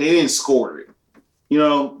fight, like, they didn't score it.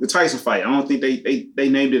 The Tyson fight, I don't think they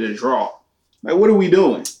named it a draw. Like, what are we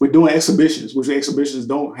doing? We're doing exhibitions, which exhibitions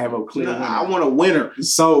don't have a clear winner. I want a winner.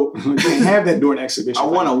 So you can't have that during exhibition. I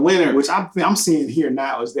want a winner. Which I'm seeing here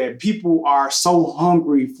now is that people are so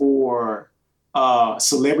hungry for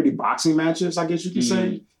celebrity boxing matches, I guess you could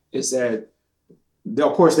say, is that,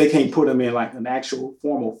 of course, they can't put them in like an actual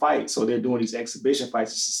formal fight. So they're doing these exhibition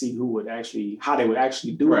fights just to see how they would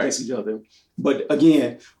actually do against each other. But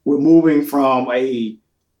again, we're moving from a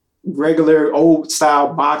regular old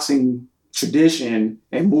style boxing tradition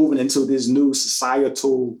and moving into this new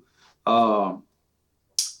societal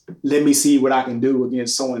let me see what I can do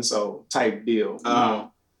against so and so type deal. You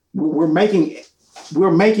know, we're making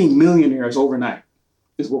millionaires overnight.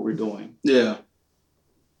 Is what we're doing. Yeah.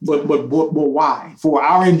 But why? For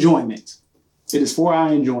our enjoyment. It is for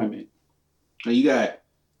our enjoyment. And you got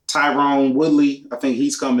Tyron Woodley. I think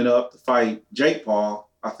he's coming up to fight Jake Paul.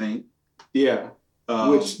 I think. Yeah.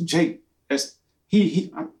 Which Jake,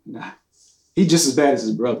 he's just as bad as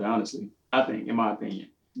his brother. Honestly, I think, in my opinion.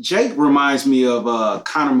 Jake reminds me of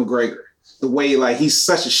Conor McGregor. The way like he's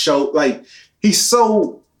such a show. Like he's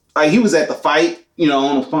so like he was at the fight. You know,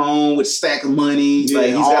 on the phone with a stack of money. Yeah, like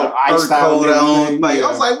he's got a fur coat on. Like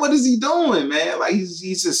I was like, what is he doing, man? Like he's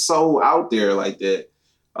just so out there like that.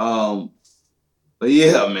 But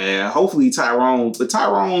yeah, man. Hopefully Tyron. But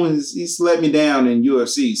Tyron he's let me down in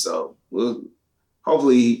UFC, so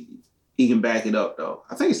hopefully he can back it up though.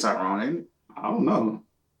 I think it's Tyron, ain't it? I don't know.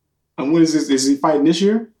 And when is this? Is he fighting this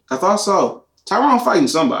year? I thought so. Tyron fighting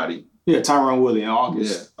somebody. Yeah, Tyron Woodley in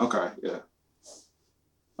August. Yeah. Okay. Yeah.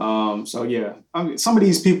 So yeah, I mean, some of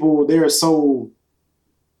these people, they're so.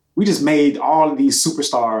 We just made all of these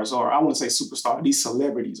superstars, or I wouldn't say superstar, these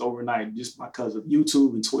celebrities overnight just because of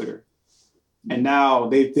YouTube and Twitter, and now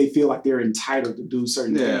they feel like they're entitled to do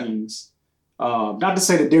certain things. Not to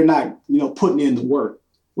say that they're not, putting in the work.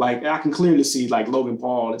 Like I can clearly see, like Logan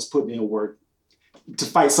Paul is putting in work to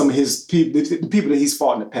fight some of his people, the people that he's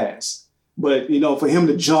fought in the past. But for him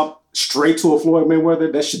to jump straight to a Floyd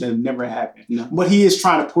Mayweather, that should have never happened. No. But he is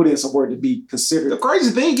trying to put in some work to be considered. The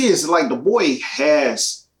crazy thing is, like, the boy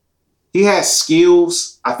has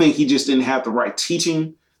skills. I think he just didn't have the right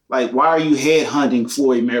teaching. Like, why are you headhunting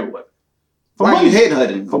Floyd Mayweather? Why are you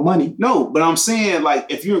headhunting? For money. No, but I'm saying, like,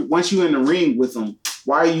 once you're in the ring with him,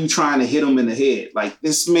 why are you trying to hit him in the head? Like,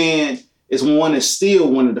 this man is still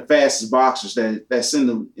one of the fastest boxers that's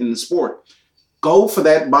in the sport. Go for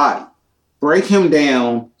that body. Break him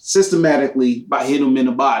down systematically by hitting him in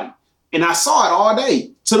the body. And I saw it all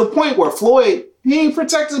day to the point where Floyd, he ain't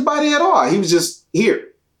protect his body at all. He was just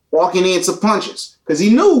here, walking into punches. Because he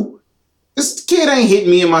knew this kid ain't hitting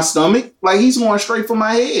me in my stomach. Like, he's going straight for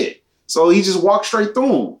my head. So he just walked straight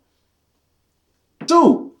through him.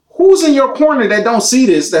 Dude, who's in your corner that don't see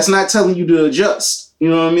this, that's not telling you to adjust? You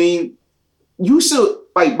know what I mean? You should,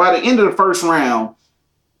 like, by the end of the first round,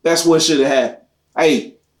 that's what should have happened.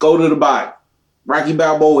 Hey, go to the body. Rocky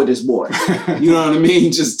Balboa, this boy. You know what I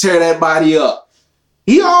mean? Just tear that body up.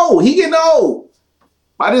 He old. He getting old.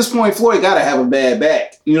 By this point, Floyd got to have a bad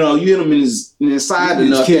back. You hit him in his side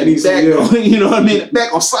enough. Back, you know what I mean? The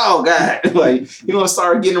back on Saul guy. Like,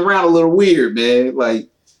 start getting around a little weird, man. Like,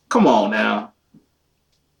 come on now.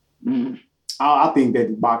 I think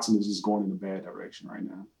that boxing is just going in a bad direction right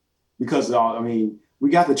now. Because, we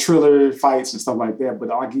got the Triller fights and stuff like that, but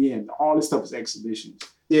again, all this stuff is exhibitions.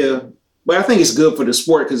 Yeah, but I think it's good for the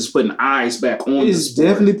sport because it's putting eyes back on the sport. It's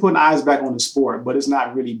definitely putting eyes back on the sport, but it's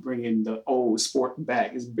not really bringing the old sport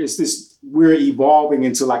back. It's this, we're evolving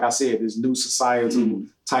into, like I said, this new societal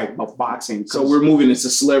type of boxing. So we're moving into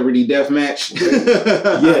celebrity deathmatch?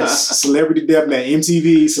 Yes, celebrity deathmatch,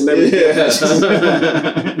 MTV, celebrity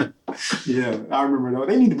deathmatch. Yeah, I remember those.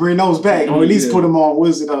 They need to bring those back, or at least put them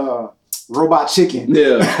on, Robot Chicken.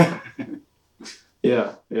 Yeah.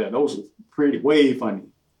 Yeah, those were way funny.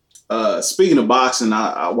 Speaking of boxing,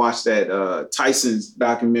 I watched that Tyson's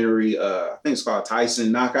documentary. I think it's called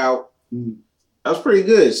Tyson Knockout. That was pretty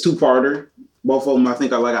good. It's 2-parter. Both of them, I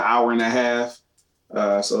think, are like an hour and a half.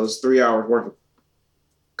 So it's 3 hours worth of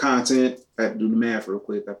content. I had to do the math real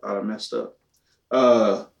quick. I thought I messed up.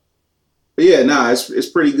 But yeah, it's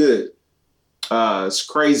pretty good. It's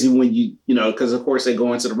crazy when because of course they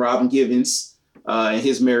go into the Robin Givens and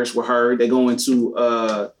his marriage with her. They go into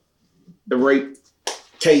the rape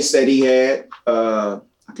case that he had. I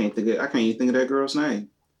can't even think of that girl's name.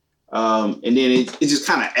 And then it just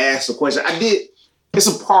kind of asks the question. It's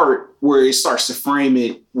a part where it starts to frame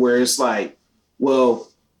it where it's like, well,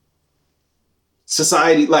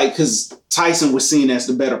 society, like, because Tyson was seen as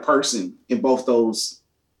the better person in both those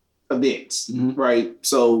events, right?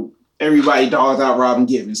 So everybody dogged out Robin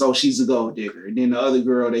Givens. Oh, she's a gold digger. And then the other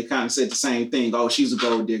girl, they kind of said the same thing. Oh, she's a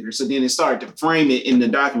gold digger. So then it started to frame it in the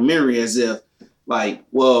documentary as if, like,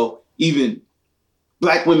 well, even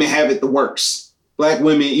Black women have it the worst. Black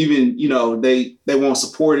women, even, they won't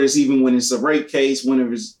support us even when it's a rape case,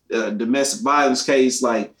 when it's a domestic violence case,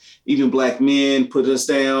 like, even Black men put us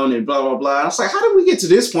down and blah, blah, blah. I was like, how did we get to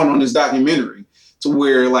this point on this documentary to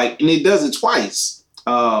where, like, and it does it twice.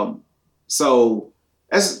 So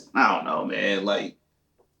that's, I don't know, man. Like,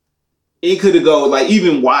 it could have go, like,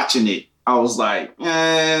 even watching it, I was like,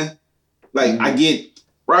 Like, I get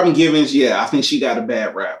Robin Givens, yeah, I think she got a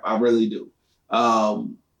bad rap. I really do.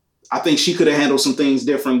 I think she could have handled some things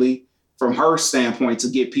differently from her standpoint to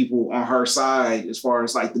get people on her side as far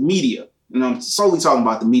as like the media. And I'm solely talking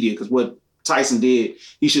about the media because what Tyson did,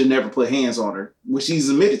 he should have never put hands on her, which he's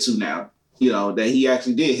admitted to now, that he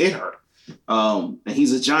actually did hit her. And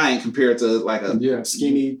he's a giant compared to like a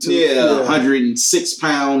skinny, 106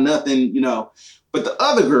 pound, nothing, But the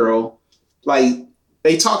other girl, like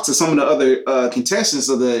they talked to some of the other contestants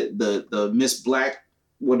of the Miss Black,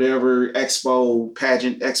 whatever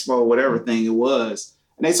pageant expo, whatever thing it was.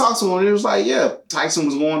 And they talked to him and it was like, yeah, Tyson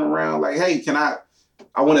was going around like, hey,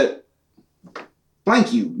 I want to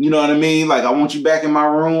blank you. You know what I mean? Like, I want you back in my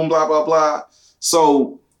room, blah, blah, blah.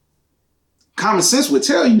 So common sense would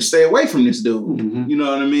tell you stay away from this dude. Mm-hmm. You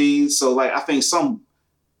know what I mean? So like, I think I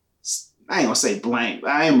ain't gonna say blame.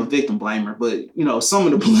 I am a victim blamer, but some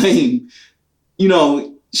of the blame,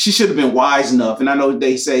 she should have been wise enough. And I know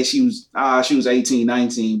they say she was 18,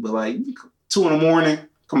 19, but like 2 a.m,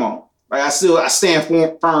 come on. Like I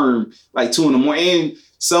stand firm like 2 a.m. And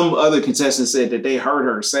some other contestants said that they heard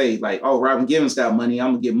her say like, oh, Robin Givens got money.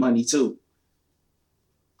 I'm gonna get money too.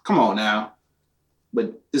 Come on now.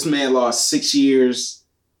 But this man lost 6 years,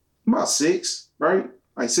 about 6, right?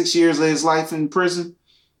 Like 6 years of his life in prison.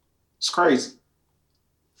 It's crazy.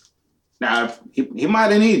 Now, he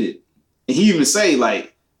might have needed it. And he even say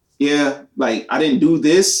like, yeah, like I didn't do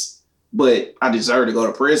this, but I deserve to go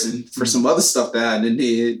to prison for some other stuff that I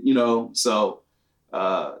did, So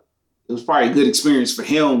it was probably a good experience for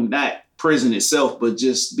him, not prison itself, but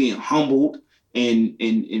just being humbled and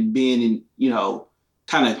being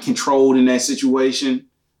kind of controlled in that situation.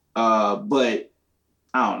 But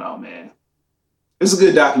I don't know, man. It's a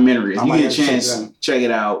good documentary. If you get a chance, check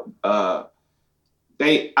it out. I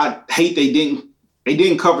hate they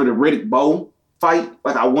didn't cover the Riddick Bowe fight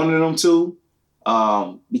like I wanted them to,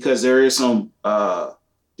 because there is some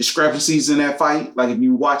discrepancies in that fight. Like if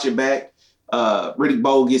you watch it back, Riddick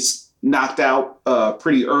Bowe gets knocked out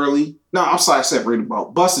pretty early. No, I'm sorry, I said Riddick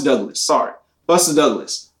Bowe. Buster Douglas. Sorry, Buster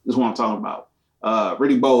Douglas is what I'm talking about.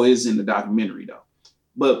 Riddick Bowe is in the documentary though,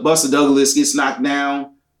 but Buster Douglas gets knocked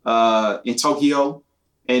down in Tokyo,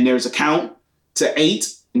 and there's a count to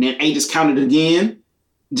 8, and then 8 is counted again,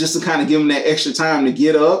 just to kind of give him that extra time to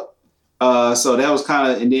get up. So that was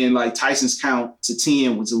kind of, and then like Tyson's count to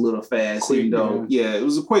 10 was a little fast, quick, even though, it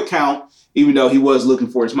was a quick count, even though he was looking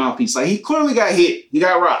for his mouthpiece. Like he clearly got hit, he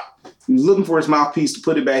got rocked. He was looking for his mouthpiece to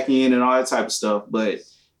put it back in and all that type of stuff, but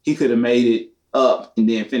he could have made it up and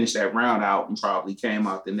then finished that round out and probably came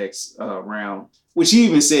out the next round, which he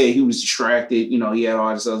even said he was distracted. He had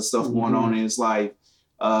all this other stuff going on in his life.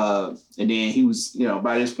 And then he was,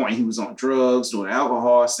 by this point he was on drugs, doing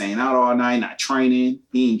alcohol, staying out all night, not training.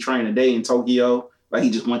 He ain't trained a day in Tokyo. Like he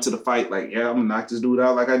just went to the fight like, yeah, I'm gonna knock this dude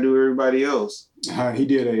out like I do everybody else. He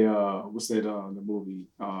did a, what's that, the movie,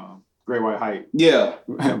 Great White Hype. Yeah.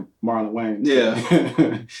 Marlon Wayne. Yeah.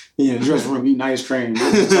 He in the dressing room eating ice cream.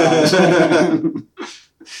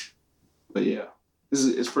 But yeah,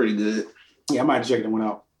 it's pretty good. Yeah, I might have to check that one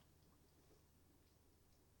out.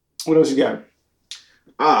 What else you got?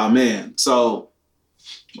 Man. So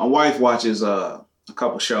my wife watches a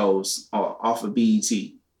couple shows off of BET.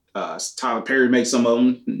 Tyler Perry makes some of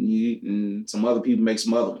them, and some other people make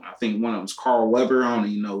some other ones. I think one of them's Carl Weber. I don't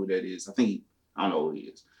even know who that is. I don't know who he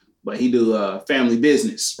is. But he do Family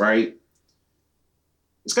Business, right?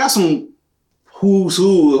 It's got some who's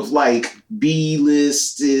who of like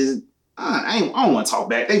B-listed. I don't want to talk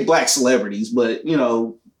back. They black celebrities, but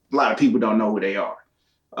a lot of people don't know who they are.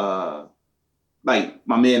 Like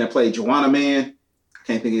my man that played Joanna Man, I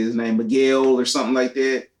can't think of his name, Miguel or something like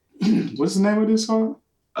that. What's the name of this song?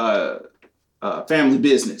 Family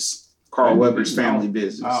Business. Carl Weber's Family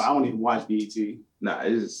Business. I don't even watch BET. Nah,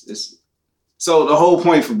 it's. So the whole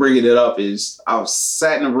point for bringing it up is I was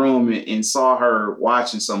sat in a room and saw her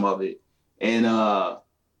watching some of it, and I'm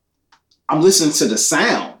listening to the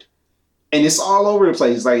sound, and it's all over the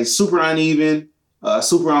place. Like it's super uneven,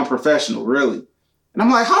 super unprofessional, really. And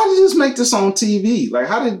I'm like, how did this make this on TV? Like,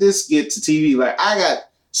 how did this get to TV? Like, I got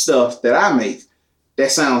stuff that I make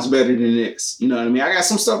that sounds better than this. You know what I mean? I got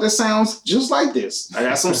some stuff that sounds just like this. I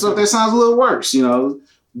got some stuff that sounds a little worse,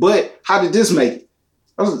 But how did this make it?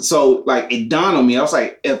 So, like, it dawned on me. I was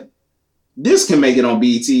like, if this can make it on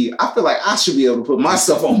BET, I feel like I should be able to put my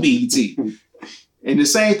stuff on BET. And the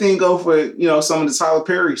same thing go for, some of the Tyler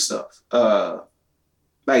Perry stuff.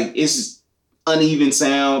 Like, it's uneven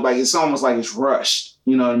sound. Like, it's almost like it's rushed.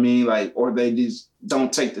 You know what I mean? Like, or they just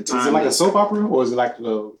don't take the time. Is it like a soap opera or is it like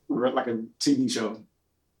a TV show?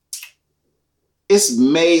 It's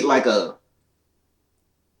made like a...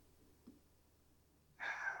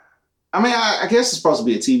 I mean, I guess it's supposed to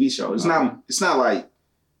be a TV show. It's not like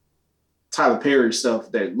Tyler Perry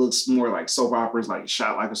stuff that looks more like soap operas, like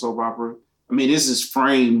shot like a soap opera. I mean, this is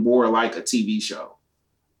framed more like a TV show,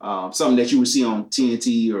 something that you would see on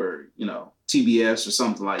TNT or TBS or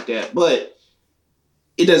something like that. But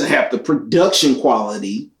it doesn't have the production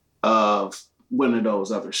quality of one of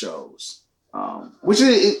those other shows. Which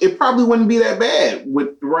it probably wouldn't be that bad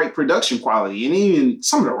with the right production quality. And even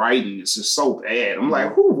some of the writing is just so bad. I'm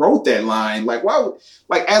like, who wrote that line? Like, why would,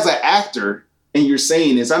 like, as an actor, and you're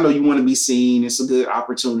saying this, I know you want to be seen. It's a good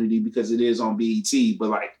opportunity because it is on BET. But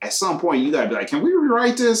like, at some point, you got to be like, can we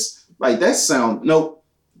rewrite this? Like, that sound, nope,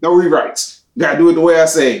 no rewrites. Got to do it the way I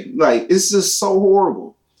say. Like, it's just so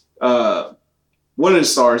horrible. One of the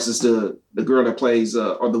stars is the girl that plays,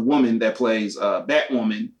 or the woman that plays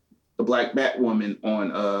Batwoman, the black Batwoman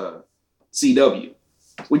on CW,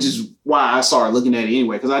 which is why I started looking at it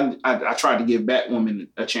anyway, because I tried to give Batwoman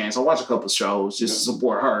a chance. I watched a couple of shows just to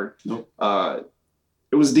support her. Nope.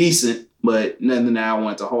 It was decent, but nothing that I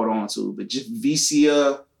wanted to hold on to. But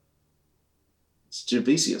Javicia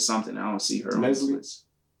something. I don't see her on this list.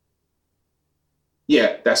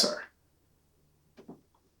 Yeah, that's her.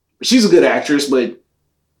 She's a good actress, but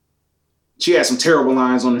she had some terrible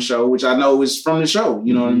lines on the show, which I know is from the show.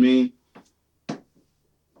 You know what I mean?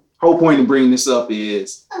 Whole point of bringing this up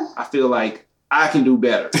is I feel like I can do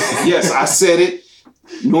better. Yes, I said it.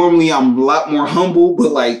 Normally, I'm a lot more humble,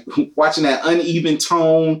 but like watching that uneven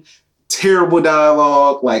tone, terrible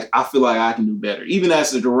dialogue, like I feel like I can do better. Even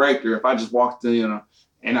as a director, if I just walked in,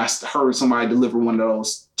 and I heard somebody deliver one of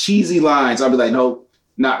those cheesy lines, I'd be like, no,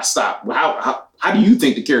 nah, stop. How do you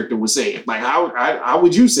think the character would say it? Like, how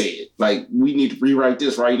would you say it? Like, we need to rewrite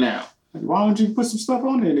this right now. Why don't you put some stuff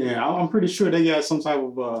on there then? I'm pretty sure they got some type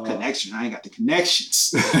of connection. I ain't got the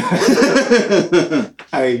connections.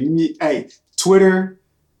 Hey, Twitter,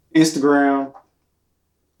 Instagram,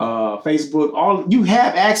 Facebook, all you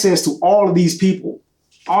have access to all of these people.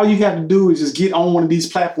 All you have to do is just get on one of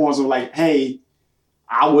these platforms and like, hey,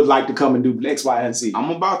 I would like to come and do X, Y, and Z. I'm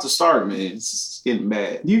about to start, man. It's getting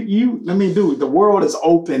bad. The world is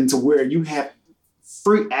open to where you have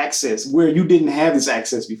free access where you didn't have this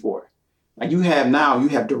access before. Like you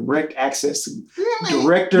have direct access to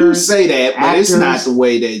directors. You say that, but actors. It's not the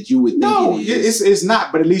way that you would think it is. It's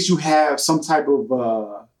not, but at least you have some type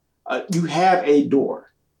of, you have a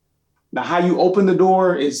door. Now, how you open the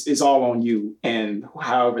door is all on you and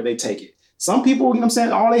however they take it. Some people,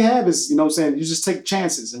 all they have is, you just take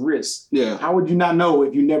chances and risks. Yeah. How would you not know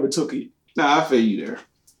if you never took it? Nah, I feel you there.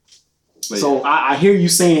 But so yeah. I hear you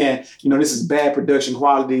saying, this is bad production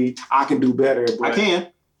quality. I can do better. I can.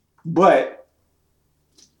 But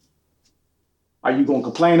are you going to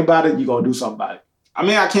complain about it? You going to do something about it? I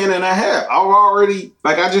mean, I can and I have.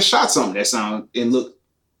 I just shot something that sounded and looked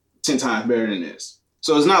 10 times better than this.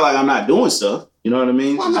 So it's not like I'm not doing stuff. You know what I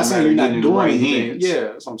mean? Well, I'm not saying you're not doing right hands. Yeah,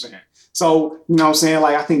 that's what I'm saying. So,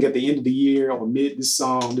 like I think at the end of the year or this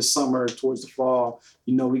summer towards the fall,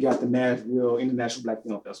 we got the Nashville International Black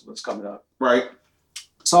Film Festival that's coming up. Right.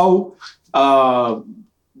 So,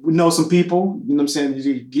 we know some people, you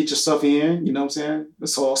get your stuff in,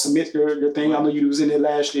 So submit your thing. Right. I know you was in there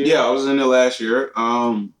last year. Yeah, I was in there last year.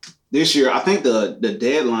 This year, I think the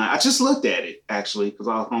deadline, I just looked at it actually, because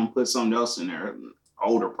I was going to put something else in there, an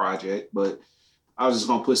older project, but I was just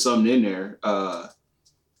going to put something in there.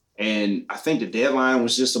 And I think the deadline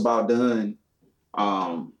was just about done.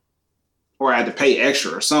 Or I had to pay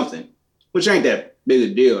extra or something, which ain't that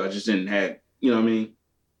big a deal. I just didn't have, you know what I mean?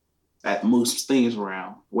 I had to move some things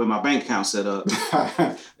around the way my bank account set up.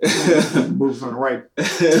 Move from the right to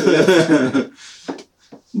the left.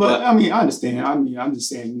 But I mean, I understand. I'm just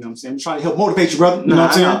saying, I'm trying to help motivate you, brother. You know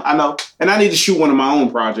what I'm saying? I know. And I need to shoot one of my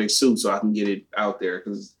own projects too, so I can get it out there.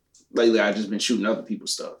 Because lately I've just been shooting other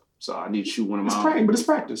people's stuff. So I need to shoot one of my own. But it's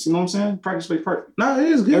practice. You know what I'm saying? Practice makes perfect. No, it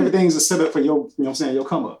is good. Everything's a setup for your, your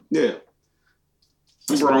come up. Yeah.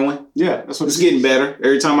 I'm growing. Yeah, that's what it's getting better.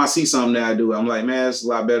 Every time I see something that I do, I'm like, man, it's a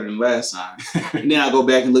lot better than last time. And then I go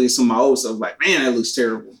back and look at some of my old stuff, like, man, that looks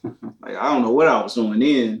terrible. Like, I don't know what I was doing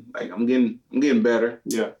then. Like, I'm getting better.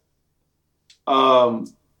 Yeah. One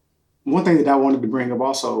thing that I wanted to bring up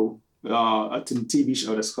also to the TV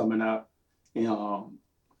show that's coming out,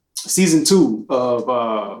 season 2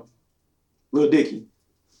 of Lil Dicky.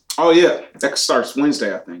 Oh yeah, that starts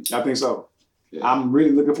Wednesday, I think. I think so. Yeah. I'm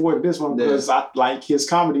really looking forward to this one because I like his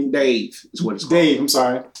comedy. Dave is what it's called. Dave, I'm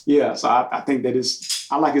sorry. Yeah, so I think that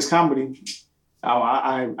I like his comedy.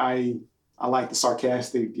 I like the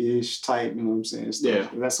sarcastic-ish type, you know what I'm saying? Stuff.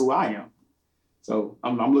 Yeah. That's who I am. So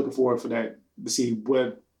I'm looking forward for that, to see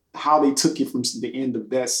how they took it from the end of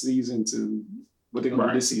that season to what they're going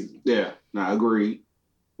to do this season. Yeah, no, I agree.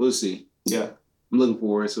 We'll see. Yeah. I'm looking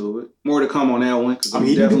forward to it. More to come on that one. I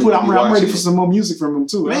mean, I'm ready for some more music from him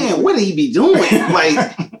too. Man, what did he be doing?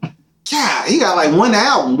 Like, God, he got like one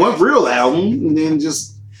album, one real album, and then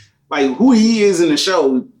just like who he is in the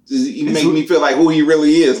show. He make me feel like who he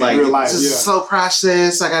really is. Like, real life, it's just so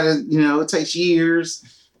processed. I gotta, it takes years.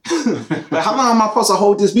 But how long am I supposed to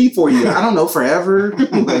hold this beat for you? I don't know, forever.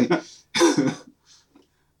 Like,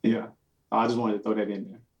 yeah, I just wanted to throw that in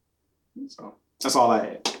there. So that's all I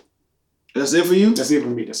had. That's it for you? That's it for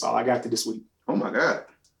me. That's all I got for this week. Oh my God.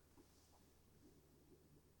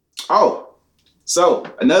 Oh, so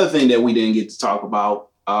another thing that we didn't get to talk about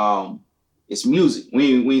is music.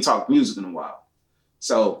 We ain't talked music in a while.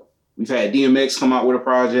 So we've had DMX come out with a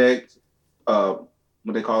project.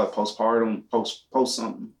 What they call it, postpartum, post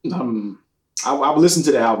something. I listened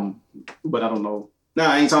to the album, but I don't know. No,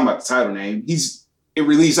 I ain't talking about the title name. It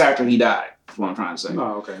released after he died. That's what I'm trying to say.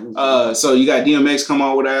 Oh, okay. So you got DMX come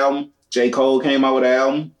out with an album. J. Cole came out with an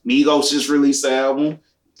album. Migos just released the album.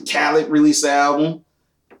 Khaled released the album.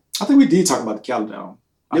 I think we did talk about the Khaled album.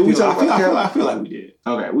 Did we talk about Khaled? I feel like we did.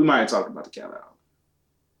 Okay, we might have talked about the Khaled album.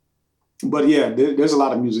 But yeah, there's a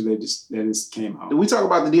lot of music that just came out. Did we talk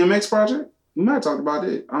about the DMX project? We might have talked about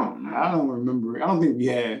it. I don't know. I don't remember. I don't think we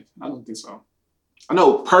had. I don't think so. I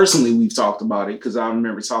know personally we've talked about it because I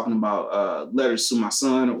remember talking about Letters to My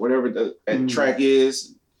Son or whatever that track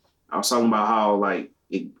is. I was talking about how like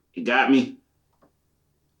it got me.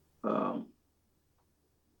 And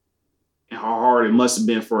how hard it must have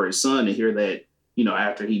been for his son to hear that,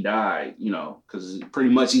 after he died, because pretty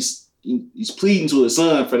much he's pleading to his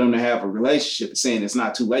son for them to have a relationship and saying it's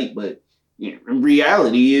not too late, but in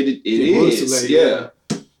reality, it is. Too late, yeah.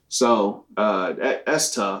 So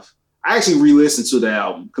that's tough. I actually re-listened to the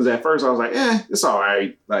album because at first I was like, it's all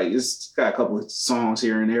right. Like it's got a couple of songs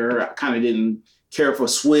here and there. I kind of didn't care for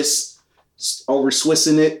Swissing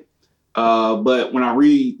it. But when I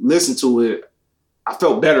re-listened to it, I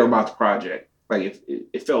felt better about the project. Like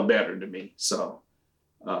it felt better to me. So,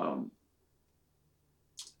 I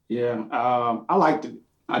liked it.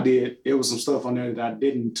 I did. There was some stuff on there that I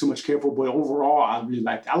didn't too much care for, but overall, I really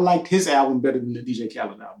liked it. I liked his album better than the DJ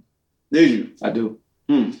Khaled album. Did you? I do.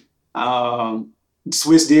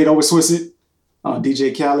 Swiss did over Swiss it.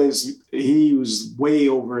 DJ Khaled, he was way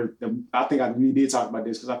over. I think we did talk about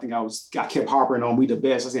this because I think I kept harping on "We the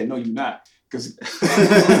Best." I said, "No, you're not," because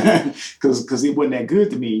it wasn't that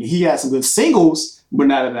good to me. He had some good singles, but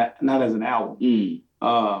not as an album.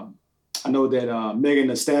 I know that Megan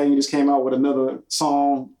Thee Stallion just came out with another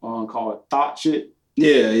song called "Thought Shit."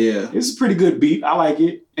 Yeah. It's a pretty good beat. I like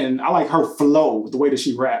it, and I like her flow, the way that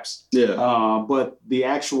she raps. Yeah. But the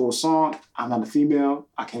actual song, I'm not a female.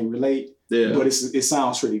 I can't relate. Yeah. But it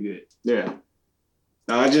sounds pretty good. Yeah.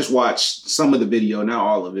 I just watched some of the video, not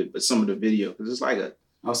all of it, but some of the video because it's like a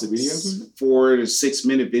 4 to 6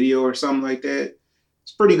 minute video or something like that.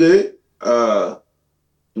 It's pretty good.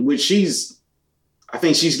 Which I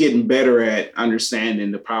think she's getting better at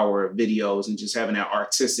understanding the power of videos and just having that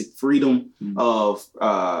artistic freedom of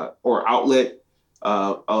or outlet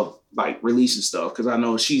of like releasing stuff. Because I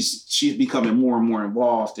know she's becoming more and more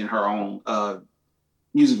involved in her own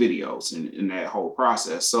music videos and in that whole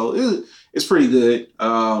process. So it's pretty good.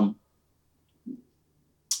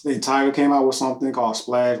 Then Tiger came out with something called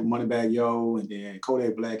Splash with Moneybagg Yo, and then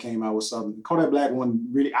Kodak Black came out with something. Kodak Black one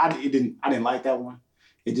really, I didn't like that one.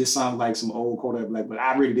 It just sounded like some old Kodak Black, but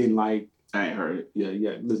I really didn't like. I ain't heard it.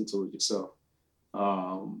 Yeah, listen to it yourself.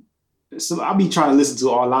 So I'll be trying to listen to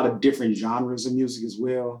a lot of different genres of music as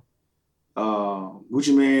well.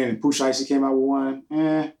 Gucci Mane and Pooh Shiesty came out with one.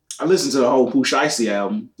 I listened to the whole Pooh Shiesty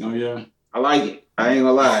album. Oh yeah, I like it. I ain't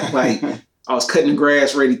gonna lie. Like I was cutting the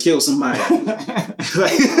grass, ready to kill somebody.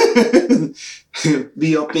 Like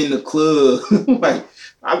be up in the club. Like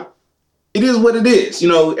it is what it is.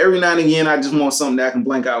 Every now and again, I just want something that I can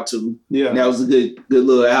blank out to. Yeah, and that was a good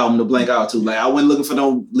little album to blank out to. Like I wasn't looking for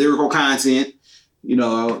no lyrical content.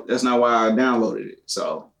 That's not why I downloaded it.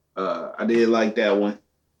 So I did like that one.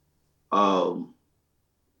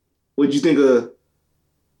 What'd you think of?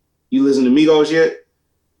 You listen to Migos yet?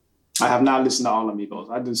 I have not listened to all of Migos.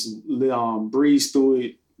 I just breezed through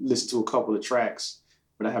it, listened to a couple of tracks,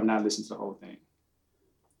 but I have not listened to the whole thing.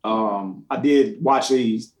 I did watch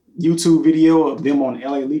a YouTube video of them on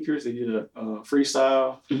LA Leakers. They did a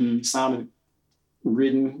freestyle. It sounded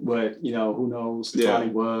written, but who knows? It probably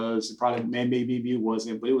was. It probably maybe it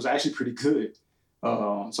wasn't, but it was actually pretty good.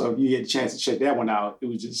 So if you get a chance to check that one out, it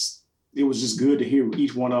was just good to hear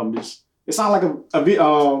each one of them. It sounded like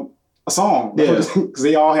a song, because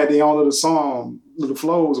they all had their own little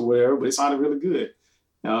flows or whatever, but it sounded really good.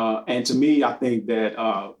 And to me, I think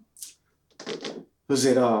that this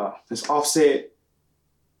Offset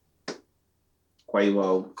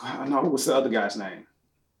Quavo. I know what's the other guy's name?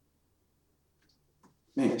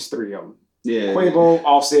 Man, it's three of them. Yeah. Quavo,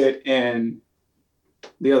 Offset, and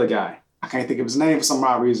the other guy. I can't think of his name for some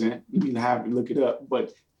odd reason. You need to have to look it up.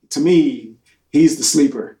 But to me, he's the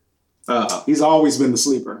sleeper. He's always been the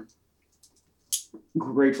sleeper.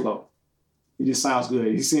 Great flow. He just sounds good.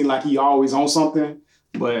 He seems like he always on something,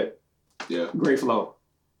 but yeah, great flow.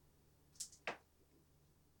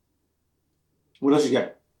 What else you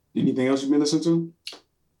got? Anything else you've been listening to?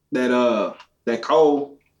 That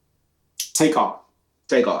Cole. Takeoff.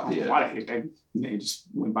 Yeah. Why the heck that name just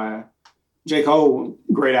went by? J. Cole,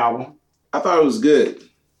 great album. I thought it was good.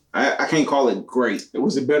 I can't call it great.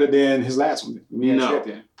 Was it better than his last one? No.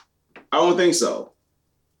 I don't think so.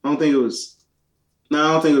 I don't think it was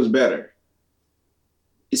better.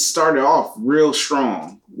 It started off real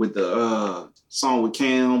strong with the song with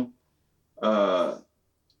Cam. I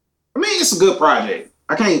mean, it's a good project.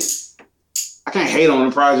 I can't hate on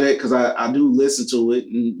the project because I do listen to it,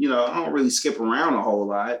 and I don't really skip around a whole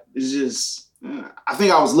lot. It's just I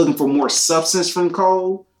think I was looking for more substance from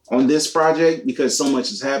Cole on this project because so much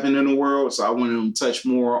has happened in the world. So I wanted him to touch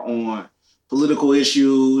more on political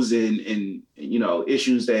issues and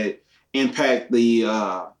issues that impact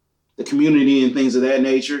the community and things of that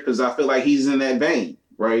nature. Because I feel like he's in that vein,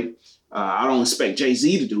 right? I don't expect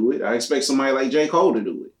Jay-Z to do it. I expect somebody like J. Cole to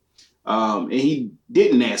do it, and he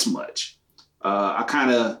didn't ask much. I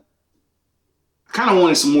kind of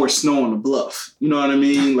wanted some more snow on the bluff. You know what I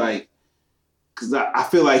mean? Like, because I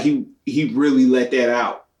feel like he really let that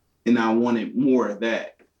out, and I wanted more of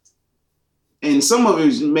that. And some of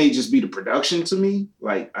it may just be the production to me.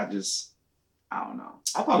 Like, I don't know.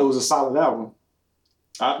 I thought it was a solid album.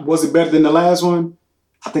 Was it better than the last one?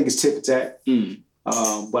 I think it's tit for tat.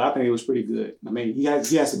 But I think it was pretty good. I mean, he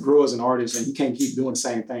has to grow as an artist, and he can't keep doing the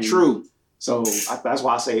same thing. True. So that's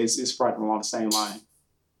why I say it's probably along the same line.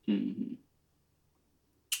 Mm-hmm.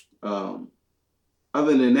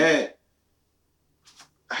 Other than that,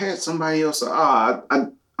 I had somebody else. I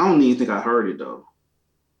don't even think I heard it though.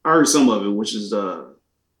 I heard some of it, which is the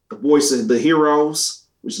voice of the Heroes,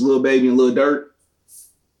 which is Lil Baby and Lil Durk.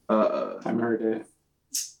 I haven't heard that.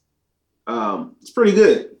 It's pretty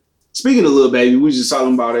good. Speaking of Lil Baby, we were just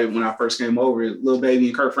talking about it when I first came over. Lil Baby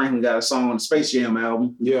and Kirk Franklin got a song on the Space Jam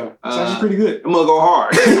album. Yeah, it's actually pretty good. I'm gonna go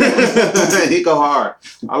hard. He go hard.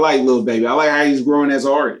 I like Lil Baby. I like how he's growing as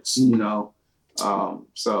an artist.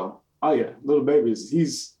 So. Oh yeah, Lil Baby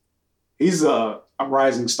he's a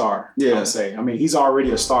rising star. Yeah. I would say. I mean, he's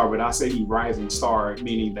already a star, but I say he's rising star,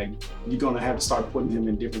 meaning that you're gonna have to start putting him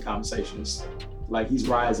in different conversations. Like he's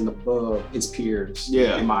rising above his peers.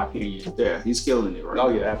 Yeah. In my opinion. Yeah, he's killing it right now. Oh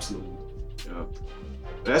yeah, absolutely. Yeah.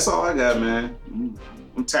 That's all I got, man.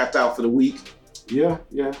 I'm tapped out for the week. Yeah.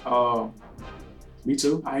 Me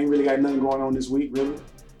too. I ain't really got nothing going on this week, really.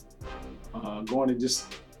 Going to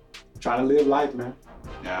just try to live life, man.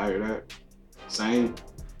 Yeah, I hear that. Same.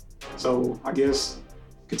 So I guess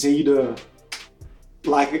continue to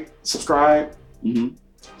like it, subscribe,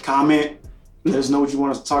 comment, let us know what you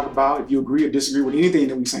want us to talk about. If you agree or disagree with anything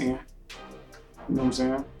that we're saying. You know what I'm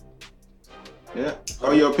saying? Yeah.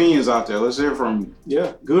 Throw your opinions out there. Let's hear from you.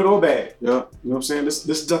 Yeah, good or bad. Yeah. You know what I'm saying?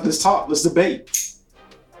 Let's talk, let's debate.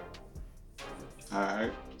 All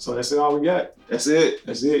right. So that's all we got. That's it.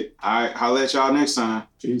 That's it. All right. Holla at y'all next time.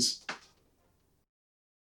 Peace.